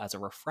style as a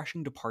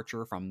refreshing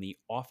departure from the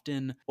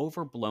often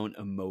overblown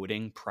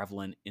emoting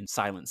prevalent in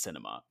silent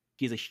cinema.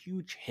 He's a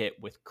huge hit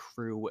with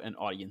crew and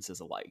audiences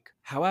alike.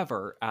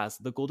 However, as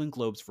the Golden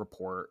Globes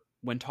report,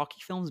 when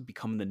talkie films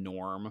become the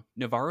norm,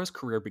 Navarro's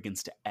career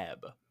begins to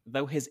ebb.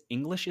 Though his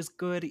English is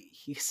good,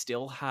 he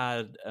still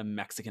had a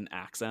Mexican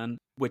accent,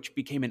 which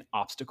became an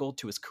obstacle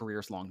to his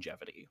career's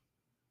longevity.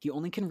 He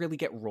only can really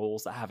get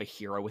roles that have a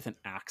hero with an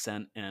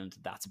accent, and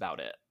that's about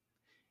it.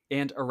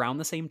 And around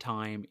the same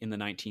time, in the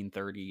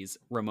 1930s,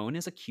 Ramon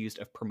is accused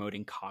of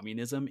promoting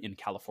communism in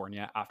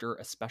California after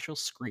a special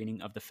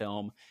screening of the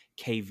film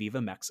Que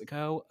Viva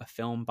Mexico, a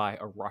film by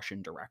a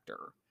Russian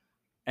director.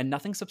 And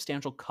nothing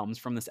substantial comes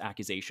from this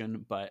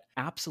accusation, but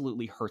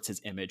absolutely hurts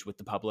his image with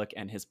the public,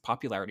 and his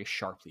popularity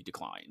sharply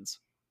declines.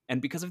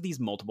 And because of these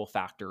multiple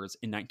factors,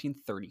 in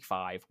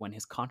 1935, when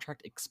his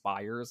contract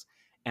expires,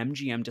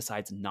 MGM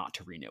decides not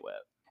to renew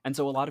it. And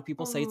so a lot of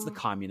people say it's the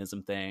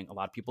communism thing. A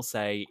lot of people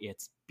say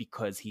it's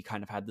because he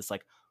kind of had this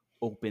like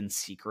open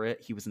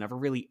secret. He was never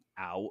really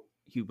out.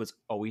 He was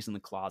always in the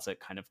closet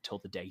kind of till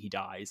the day he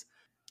dies.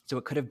 So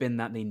it could have been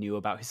that they knew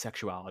about his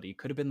sexuality. It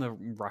could have been the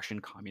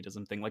Russian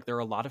communism thing. Like, there are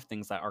a lot of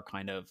things that are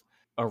kind of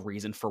a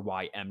reason for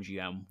why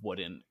MGM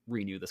wouldn't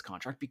renew this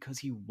contract, because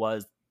he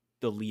was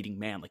the leading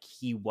man. Like,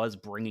 he was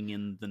bringing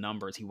in the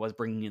numbers. He was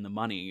bringing in the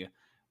money,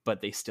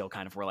 but they still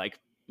kind of were like,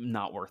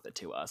 not worth it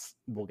to us.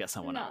 We'll get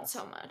someone else.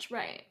 Not so much.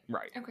 Right.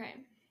 Okay.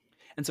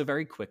 And so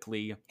very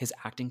quickly, his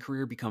acting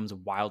career becomes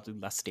wildly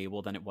less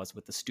stable than it was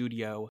with the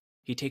studio.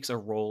 He takes a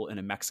role in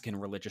a Mexican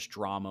religious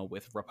drama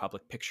with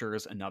Republic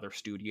Pictures, another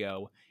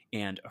studio,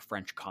 and a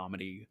French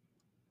comedy.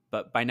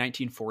 But by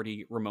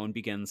 1940, Ramon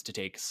begins to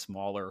take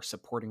smaller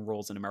supporting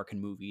roles in American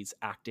movies,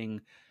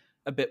 acting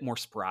a bit more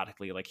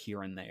sporadically, like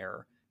here and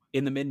there.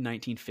 In the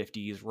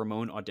mid-1950s,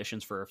 Ramon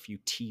auditions for a few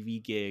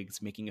TV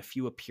gigs, making a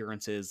few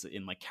appearances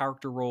in like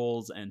character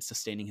roles and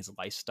sustaining his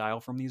lifestyle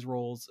from these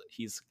roles.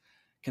 He's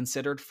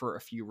considered for a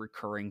few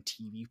recurring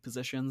TV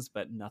positions,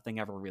 but nothing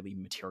ever really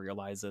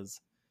materializes.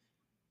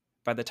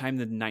 By the time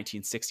the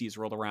 1960s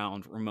rolled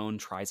around, Ramon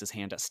tries his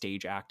hand at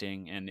stage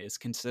acting and is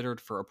considered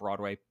for a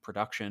Broadway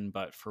production,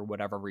 but for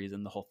whatever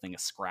reason, the whole thing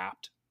is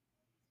scrapped.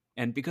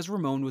 And because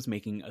Ramon was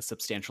making a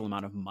substantial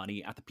amount of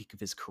money at the peak of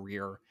his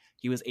career,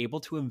 he was able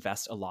to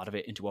invest a lot of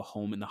it into a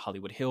home in the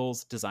Hollywood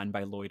Hills, designed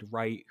by Lloyd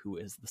Wright, who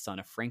is the son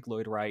of Frank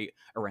Lloyd Wright,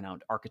 a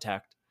renowned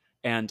architect.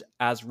 And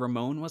as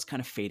Ramon was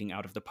kind of fading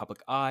out of the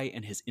public eye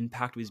and his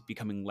impact was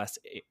becoming less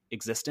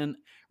existent,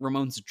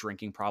 Ramon's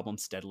drinking problem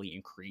steadily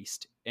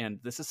increased. And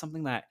this is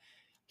something that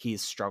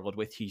he's struggled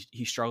with.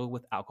 He struggled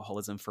with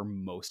alcoholism for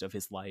most of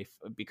his life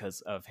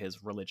because of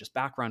his religious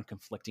background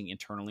conflicting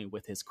internally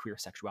with his queer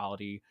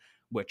sexuality,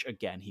 which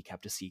again he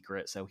kept a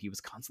secret. So he was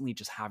constantly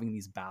just having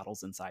these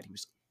battles inside. He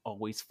was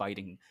always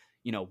fighting,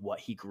 what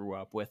he grew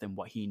up with and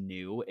what he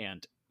knew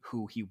and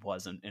who he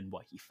wasn't and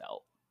what he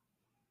felt.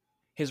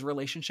 His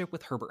relationship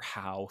with Herbert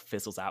Howe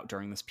fizzles out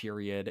during this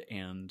period,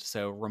 and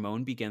so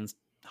Ramon begins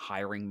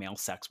hiring male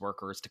sex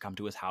workers to come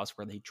to his house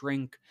where they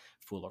drink,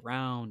 fool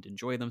around,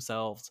 enjoy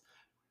themselves.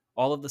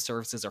 All of the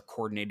services are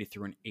coordinated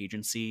through an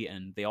agency,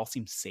 and they all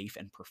seem safe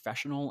and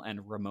professional,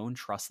 and Ramon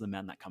trusts the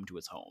men that come to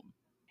his home.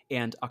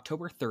 And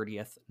October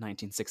 30th,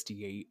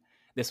 1968,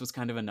 this was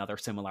kind of another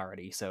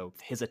similarity. So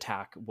his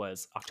attack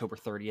was October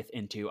 30th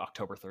into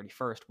October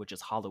 31st, which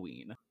is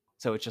Halloween.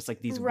 So it's just like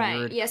these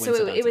weird Yeah,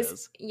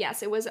 coincidences.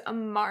 So it was a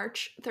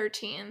March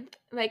 13th,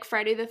 like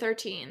Friday the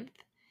 13th.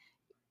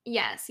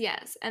 Yes.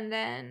 And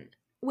then,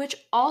 which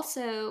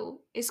also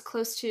is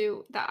close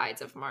to the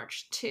Ides of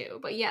March too.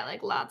 But yeah,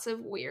 like lots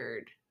of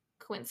weird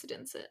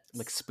coincidences.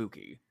 Like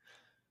spooky.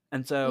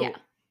 And so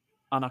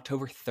on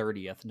October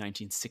 30th,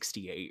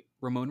 1968,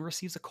 Ramon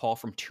receives a call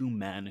from two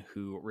men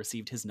who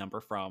received his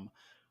number from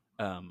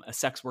a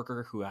sex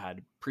worker who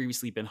had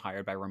previously been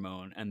hired by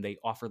Ramon, and they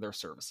offer their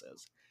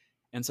services.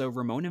 And so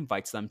Ramon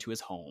invites them to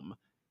his home,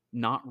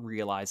 not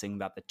realizing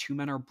that the two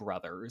men are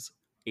brothers,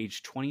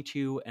 aged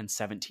 22 and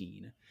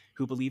 17,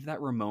 who believe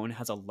that Ramon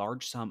has a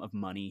large sum of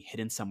money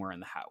hidden somewhere in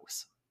the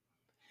house.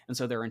 And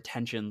so their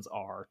intentions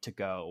are to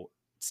go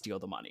steal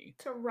the money.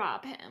 To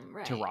rob him,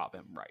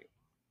 right.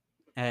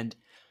 And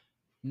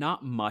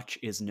not much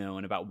is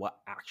known about what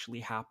actually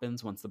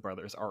happens once the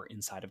brothers are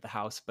inside of the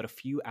house, but a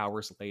few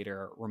hours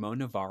later, Ramon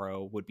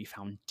Navarro would be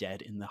found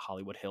dead in the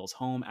Hollywood Hills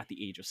home at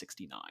the age of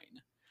 69.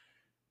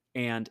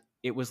 And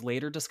it was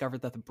later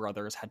discovered that the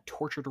brothers had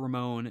tortured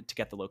Ramon to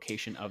get the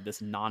location of this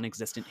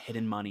non-existent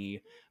hidden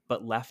money,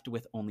 but left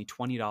with only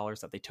 $20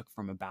 that they took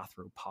from a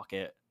bathrobe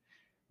pocket.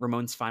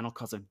 Ramon's final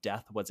cause of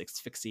death was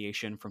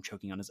asphyxiation from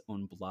choking on his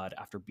own blood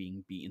after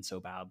being beaten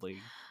so badly.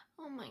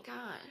 Oh my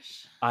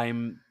gosh.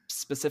 I'm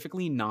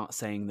specifically not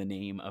saying the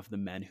name of the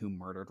men who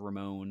murdered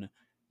Ramon.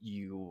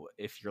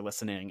 If you're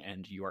listening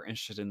and you are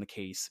interested in the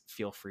case,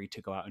 feel free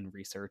to go out and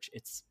research.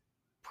 It's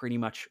pretty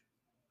much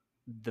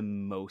the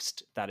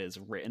most that is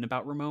written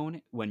about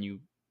Ramon. When you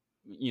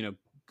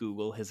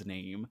Google his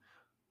name,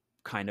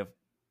 kind of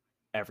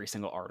every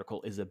single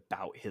article is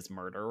about his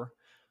murder.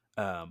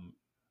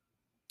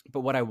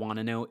 But what I want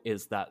to know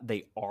is that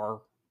they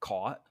are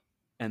caught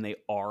and they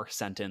are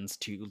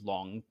sentenced to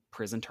long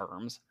prison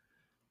terms,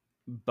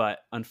 but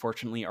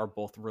unfortunately are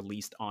both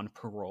released on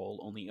parole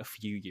only a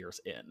few years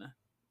in.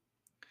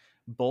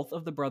 Both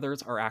of the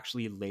brothers are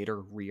actually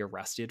later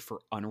rearrested for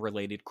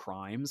unrelated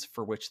crimes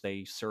for which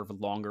they serve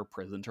longer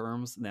prison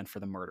terms than for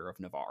the murder of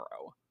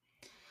Navarro,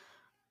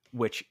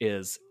 which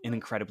is an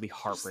incredibly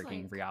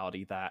heartbreaking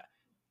reality that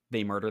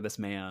they murder this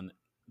man,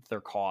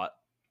 they're caught,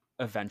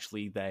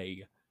 eventually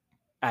they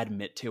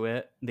admit to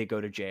it, they go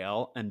to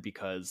jail, and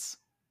because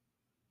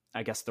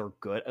I guess they're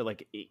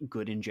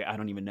good in jail, I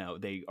don't even know,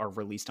 they are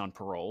released on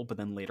parole, but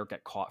then later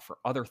get caught for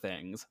other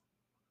things,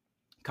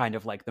 kind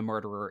of like the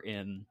murderer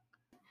in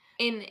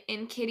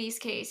Kitty's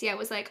case. Yeah, it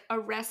was like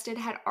arrested,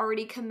 had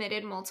already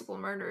committed multiple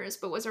murders,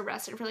 but was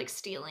arrested for like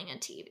stealing a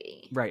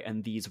TV. Right,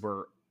 and these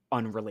were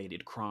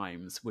unrelated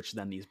crimes, which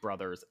then these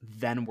brothers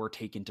then were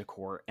taken to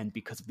court, and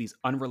because of these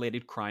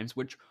unrelated crimes,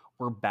 which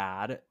were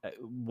bad,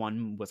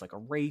 one was like a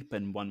rape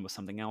and one was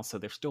something else, so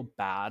they're still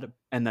bad,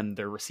 and then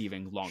they're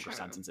receiving longer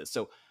sentences.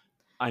 So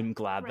I'm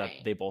glad that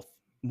they both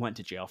went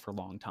to jail for a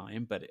long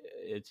time, but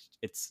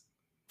it's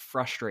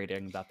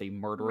frustrating that they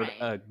murdered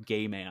a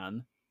gay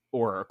man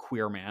or a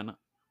queer man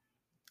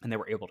and they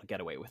were able to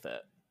get away with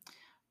it.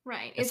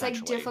 Right. It's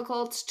like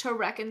difficult to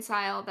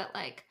reconcile that,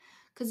 like,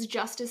 because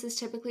justice is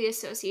typically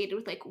associated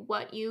with like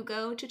what you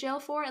go to jail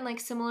for, and like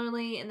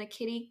similarly in the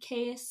Kitty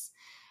case,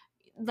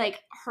 like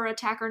her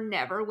attacker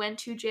never went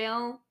to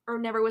jail or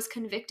never was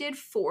convicted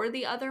for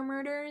the other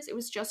murders. It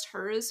was just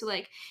hers. So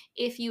like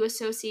if you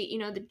associate,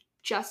 the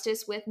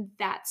justice with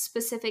that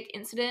specific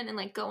incident and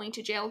like going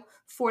to jail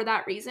for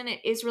that reason, it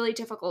is really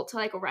difficult to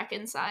like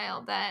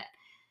reconcile that,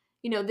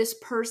 this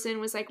person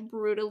was like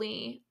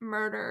brutally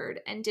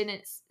murdered and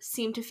didn't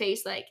seem to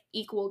face like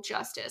equal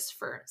justice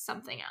for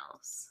something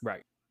else.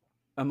 Right.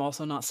 I'm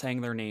also not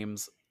saying their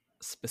names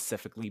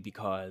specifically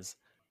because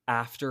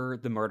after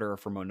the murder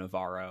of Ramon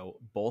Navarro,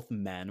 both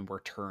men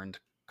were turned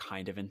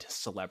kind of into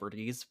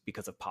celebrities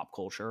because of pop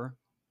culture.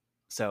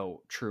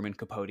 So Truman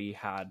Capote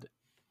had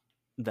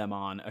them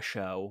on a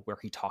show where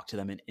he talked to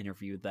them and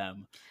interviewed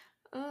them.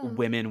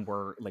 Women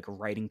were like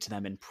writing to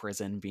them in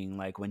prison being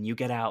like, when you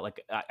get out,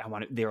 like I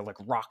want to, they're like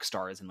rock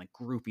stars and like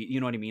groupie, you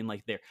know what I mean?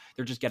 Like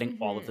they're just getting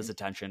all of this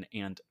attention.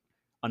 And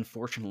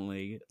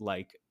unfortunately,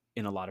 like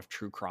in a lot of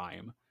true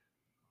crime,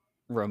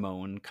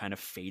 Ramon kind of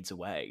fades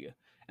away.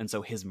 And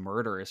so his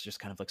murder is just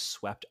kind of like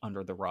swept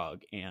under the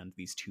rug, and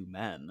these two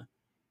men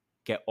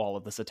get all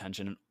of this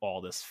attention and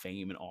all this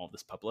fame and all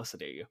this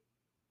publicity.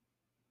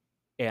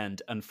 And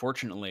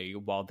unfortunately,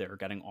 while they're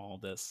getting all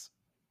this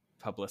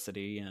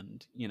publicity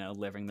and, you know,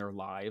 living their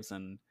lives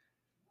and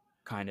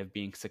kind of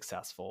being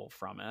successful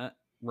from it.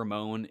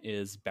 Ramon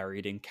is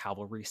buried in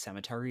Calvary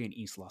Cemetery in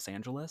East Los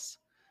Angeles.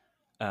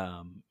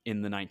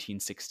 In the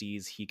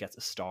 1960s, he gets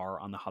a star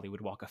on the Hollywood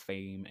Walk of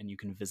Fame, and you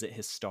can visit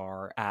his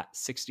star at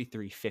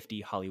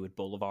 6350 Hollywood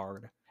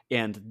Boulevard.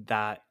 And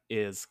that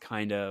is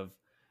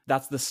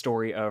that's the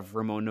story of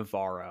Ramon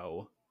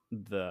Navarro,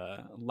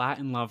 the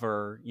Latin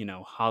lover, you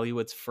know,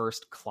 Hollywood's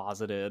first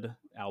closeted,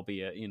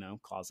 albeit, you know,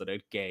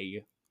 closeted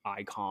gay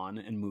icon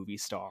and movie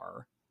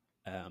star,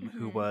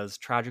 who was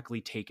tragically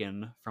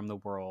taken from the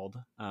world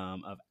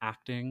of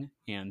acting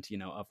and, you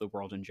know, of the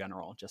world in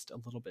general just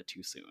a little bit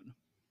too soon.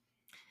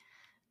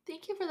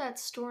 Thank you for that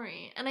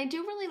story. And I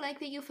do really like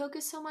that you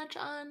focus so much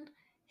on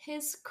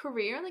his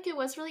career. Like, it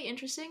was really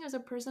interesting as a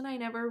person I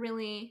never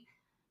really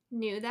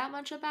knew that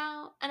much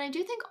about. And I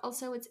do think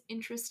also it's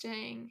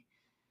interesting,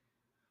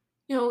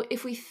 you know,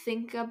 if we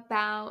think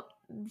about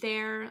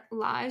their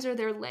lives or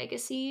their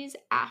legacies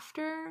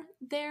after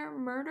their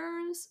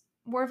murders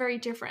were very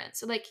different.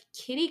 So like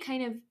Kitty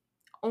kind of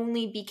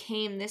only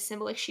became this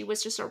symbol, like she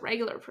was just a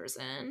regular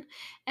person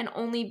and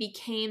only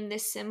became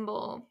this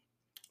symbol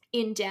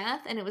in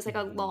death, and it was like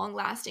a long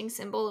lasting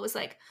symbol. It was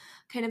like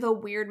kind of a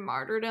weird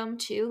martyrdom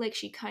too, like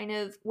she kind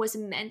of was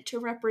meant to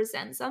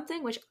represent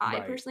something, which I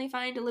personally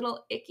find a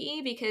little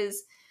icky,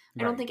 because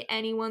I don't think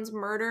anyone's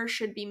murder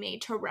should be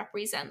made to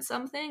represent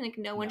something. Like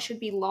no one should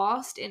be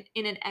lost in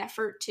an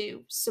effort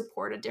to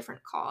support a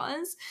different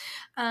cause.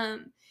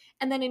 And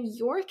then in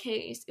your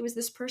case, it was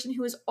this person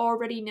who was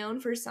already known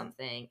for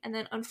something, and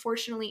then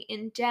unfortunately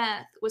in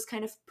death was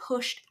kind of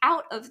pushed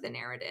out of the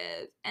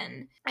narrative.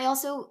 And I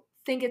also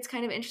think it's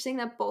kind of interesting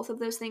that both of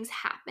those things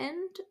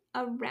happened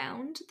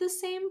around the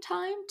same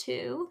time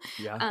too.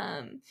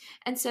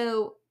 And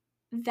so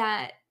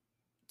that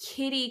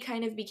Kitty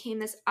kind of became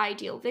this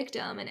ideal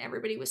victim, and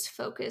everybody was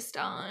focused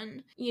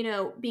on, you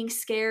know, being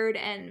scared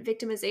and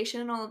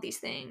victimization and all of these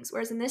things.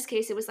 Whereas in this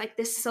case, it was like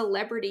this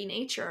celebrity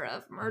nature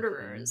of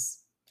murderers.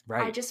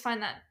 I just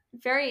find that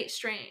very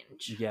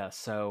strange. Yeah.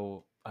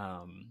 So,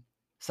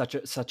 such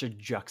a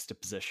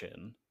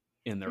juxtaposition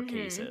in their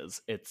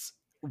cases. It's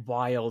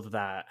wild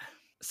that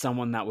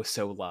someone that was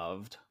so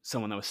loved,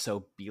 someone that was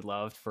so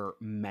beloved for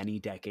many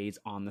decades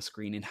on the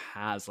screen and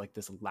has like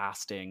this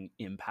lasting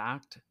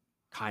impact,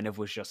 kind of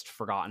was just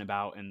forgotten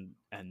about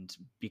and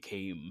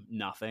became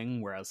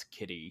nothing, whereas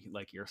Kitty,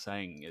 like you're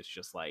saying, is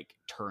just like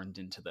turned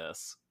into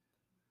this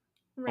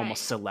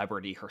almost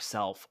celebrity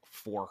herself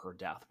for her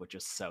death, which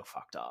is so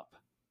fucked up.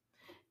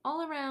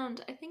 All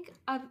around, I think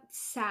a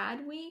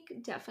sad week,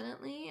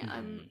 definitely.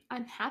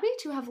 I'm happy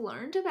to have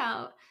learned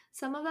about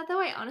some of that, though.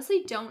 I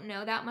honestly don't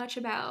know that much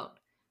about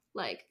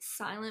like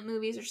silent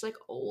movies or just like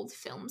old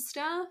film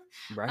stuff.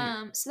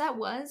 So that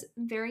was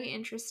very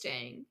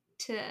interesting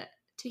to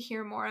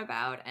hear more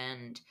about.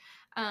 And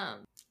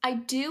I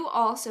do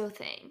also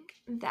think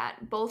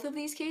that both of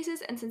these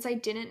cases, and since I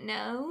didn't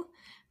know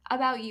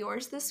about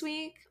yours this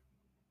week,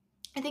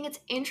 I think it's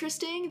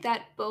interesting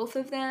that both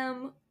of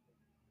them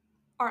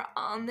are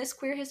on this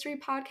Queer History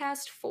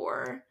podcast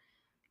for,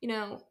 you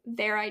know,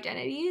 their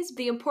identities.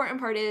 The important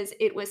part is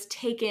it was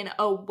taken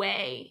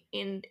away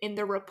in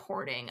the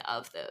reporting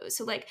of those.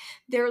 So like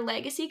their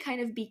legacy kind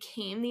of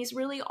became these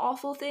really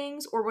awful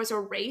things, or was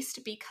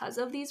erased because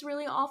of these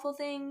really awful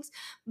things.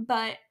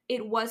 But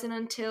it wasn't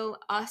until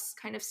us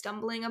kind of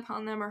stumbling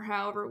upon them, or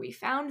however we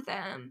found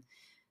them,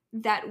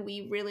 that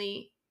we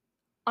really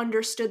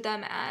understood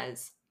them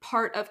as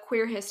part of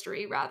queer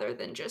history rather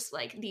than just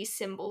like these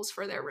symbols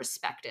for their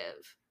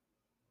respective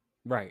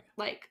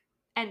like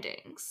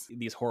endings.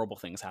 These horrible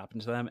things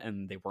happened to them,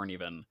 and they weren't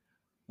even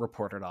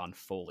reported on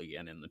fully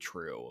and in the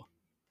true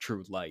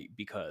light,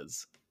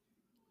 because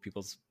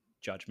people's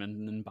judgment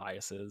and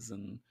biases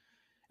and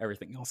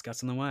everything else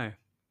gets in the way.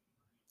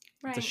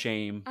 It's a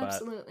shame, but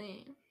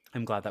absolutely,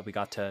 I'm glad that we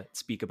got to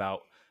speak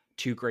about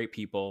two great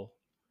people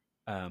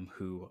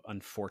who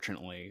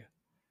unfortunately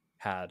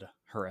had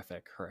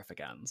horrific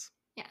ends.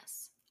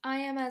 Yes, I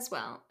am as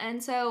well.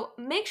 And so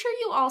make sure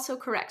you also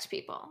correct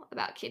people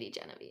about Kitty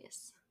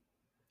Genovese.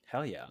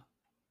 Hell yeah.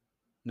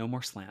 No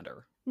more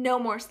slander. No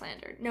more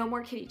slander. No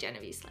more Kitty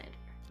Genovese slander.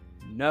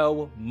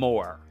 No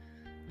more.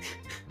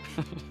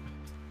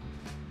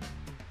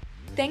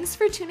 Thanks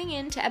for tuning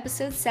in to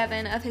episode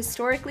 7 of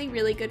Historically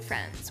Really Good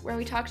Friends, where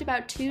we talked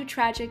about 2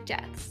 tragic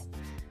deaths.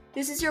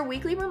 This is your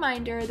weekly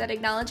reminder that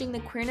acknowledging the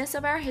queerness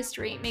of our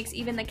history makes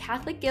even the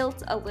Catholic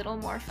guilt a little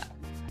more fun.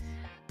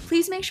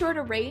 Please make sure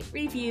to rate,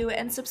 review,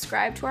 and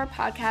subscribe to our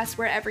podcast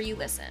wherever you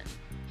listen.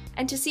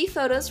 And to see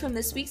photos from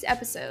this week's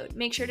episode,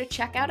 make sure to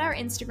check out our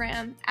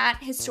Instagram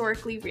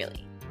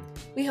 @HistoricallyReally.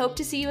 We hope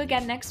to see you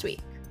again next week.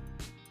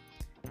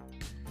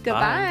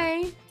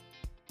 Goodbye! Bye.